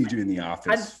 we do need you in the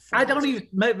office.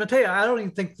 Mateo, I don't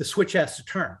even think the switch has to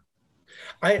turn.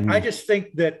 I just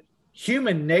think that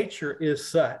human nature is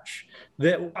such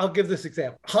that, I'll give this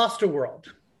example. Hostel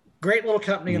World, great little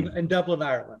company in Dublin,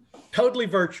 Ireland, totally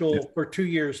virtual for 2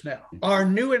 years now. Our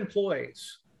new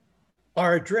employees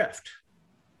are adrift.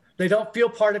 They don't feel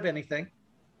part of anything.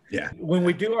 Yeah. When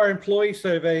we do our employee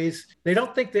surveys, they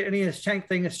don't think that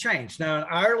anything has changed. Now, in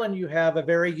Ireland, you have a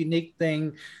very unique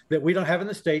thing that we don't have in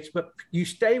the States, but you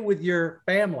stay with your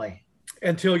family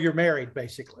until you're married,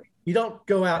 basically. You don't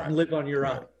go out and live on your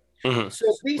own. Mm-hmm. So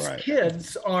these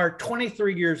kids are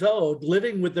 23 years old,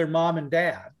 living with their mom and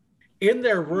dad in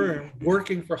their room,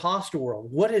 working for Hostel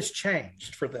World. What has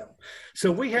changed for them?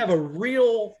 So we have a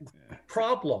real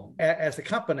problem as a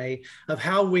company of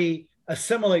how we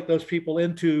assimilate those people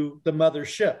into the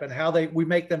mothership and how we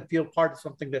make them feel part of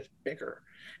something that's bigger,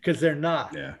 because they're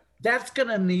not. Yeah. That's going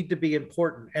to need to be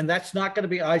important. And that's not going to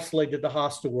be isolated to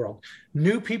Hostel World.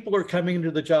 New people are coming into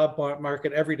the job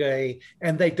market every day,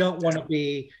 and they don't want to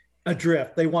be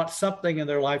adrift. They want something in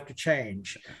their life to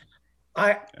change.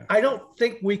 I don't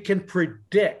think we can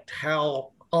predict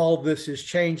how all this is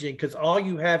changing, because all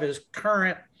you have is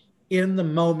current, in the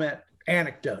moment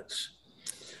anecdotes.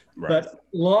 Right. But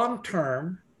long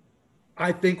term,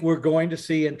 I think we're going to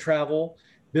see in travel,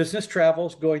 business travel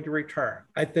is going to return.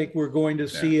 I think we're going to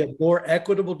see a more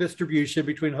equitable distribution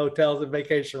between hotels and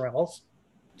vacation rentals.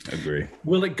 Agree.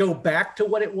 Will it go back to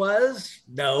what it was?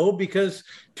 No, because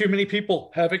too many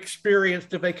people have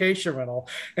experienced a vacation rental,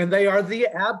 and they are the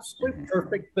absolute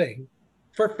perfect thing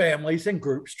for families and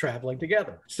groups traveling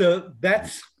together. So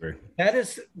that's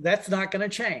not going to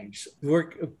change.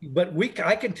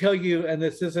 I can tell you, and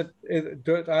this isn't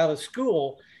out of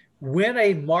school, when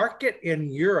a market in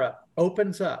Europe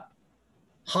opens up,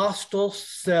 hostels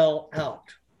sell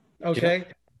out. Okay.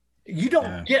 Yeah. You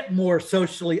don't get more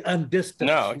socially undistant.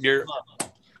 No, you're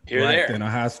there in a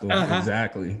hostel.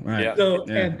 Exactly. Right. Yeah. So,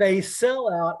 and they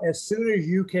sell out as soon as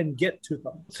you can get to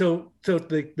them. So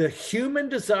the human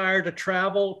desire to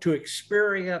travel, to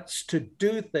experience, to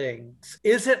do things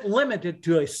isn't limited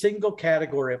to a single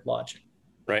category of lodging.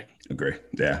 Right. Agree.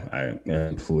 Yeah, I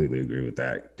completely agree with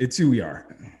that. It's who we are.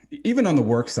 Even on the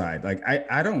work side, like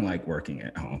I don't like working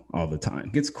at home all the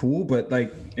time. It's cool, but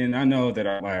and I know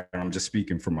that I'm just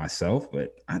speaking for myself,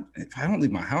 but if I don't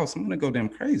leave my house, I'm going to go damn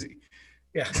crazy.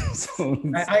 Yeah. So,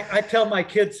 I tell my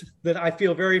kids that I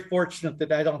feel very fortunate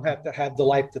that I don't have to have the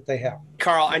life that they have.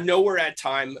 Carl, I know we're at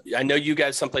time. I know you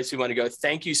guys someplace you want to go.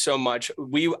 Thank you so much.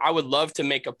 I would love to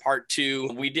make a part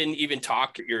 2. We didn't even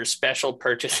talk your special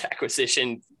purchase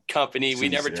acquisition company. We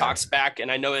never talked SPAC,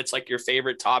 and I know it's like your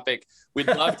favorite topic. We'd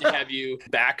love to have you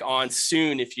back on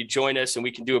soon if you join us, and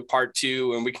we can do a part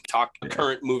 2, and we can talk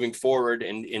current moving forward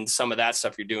and in some of that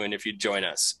stuff you're doing if you join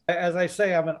us. As I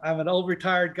say, I'm an old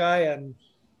retired guy, and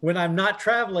when I'm not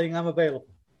traveling, I'm available.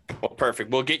 Well,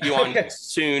 perfect. We'll get you on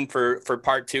soon for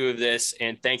part 2 of this,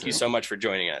 and thank you so much for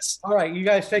joining us. All right, you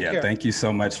guys take care. Thank you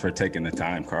so much for taking the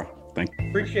time, Carl. Thank you.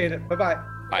 Appreciate it. Bye-bye.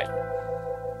 Bye.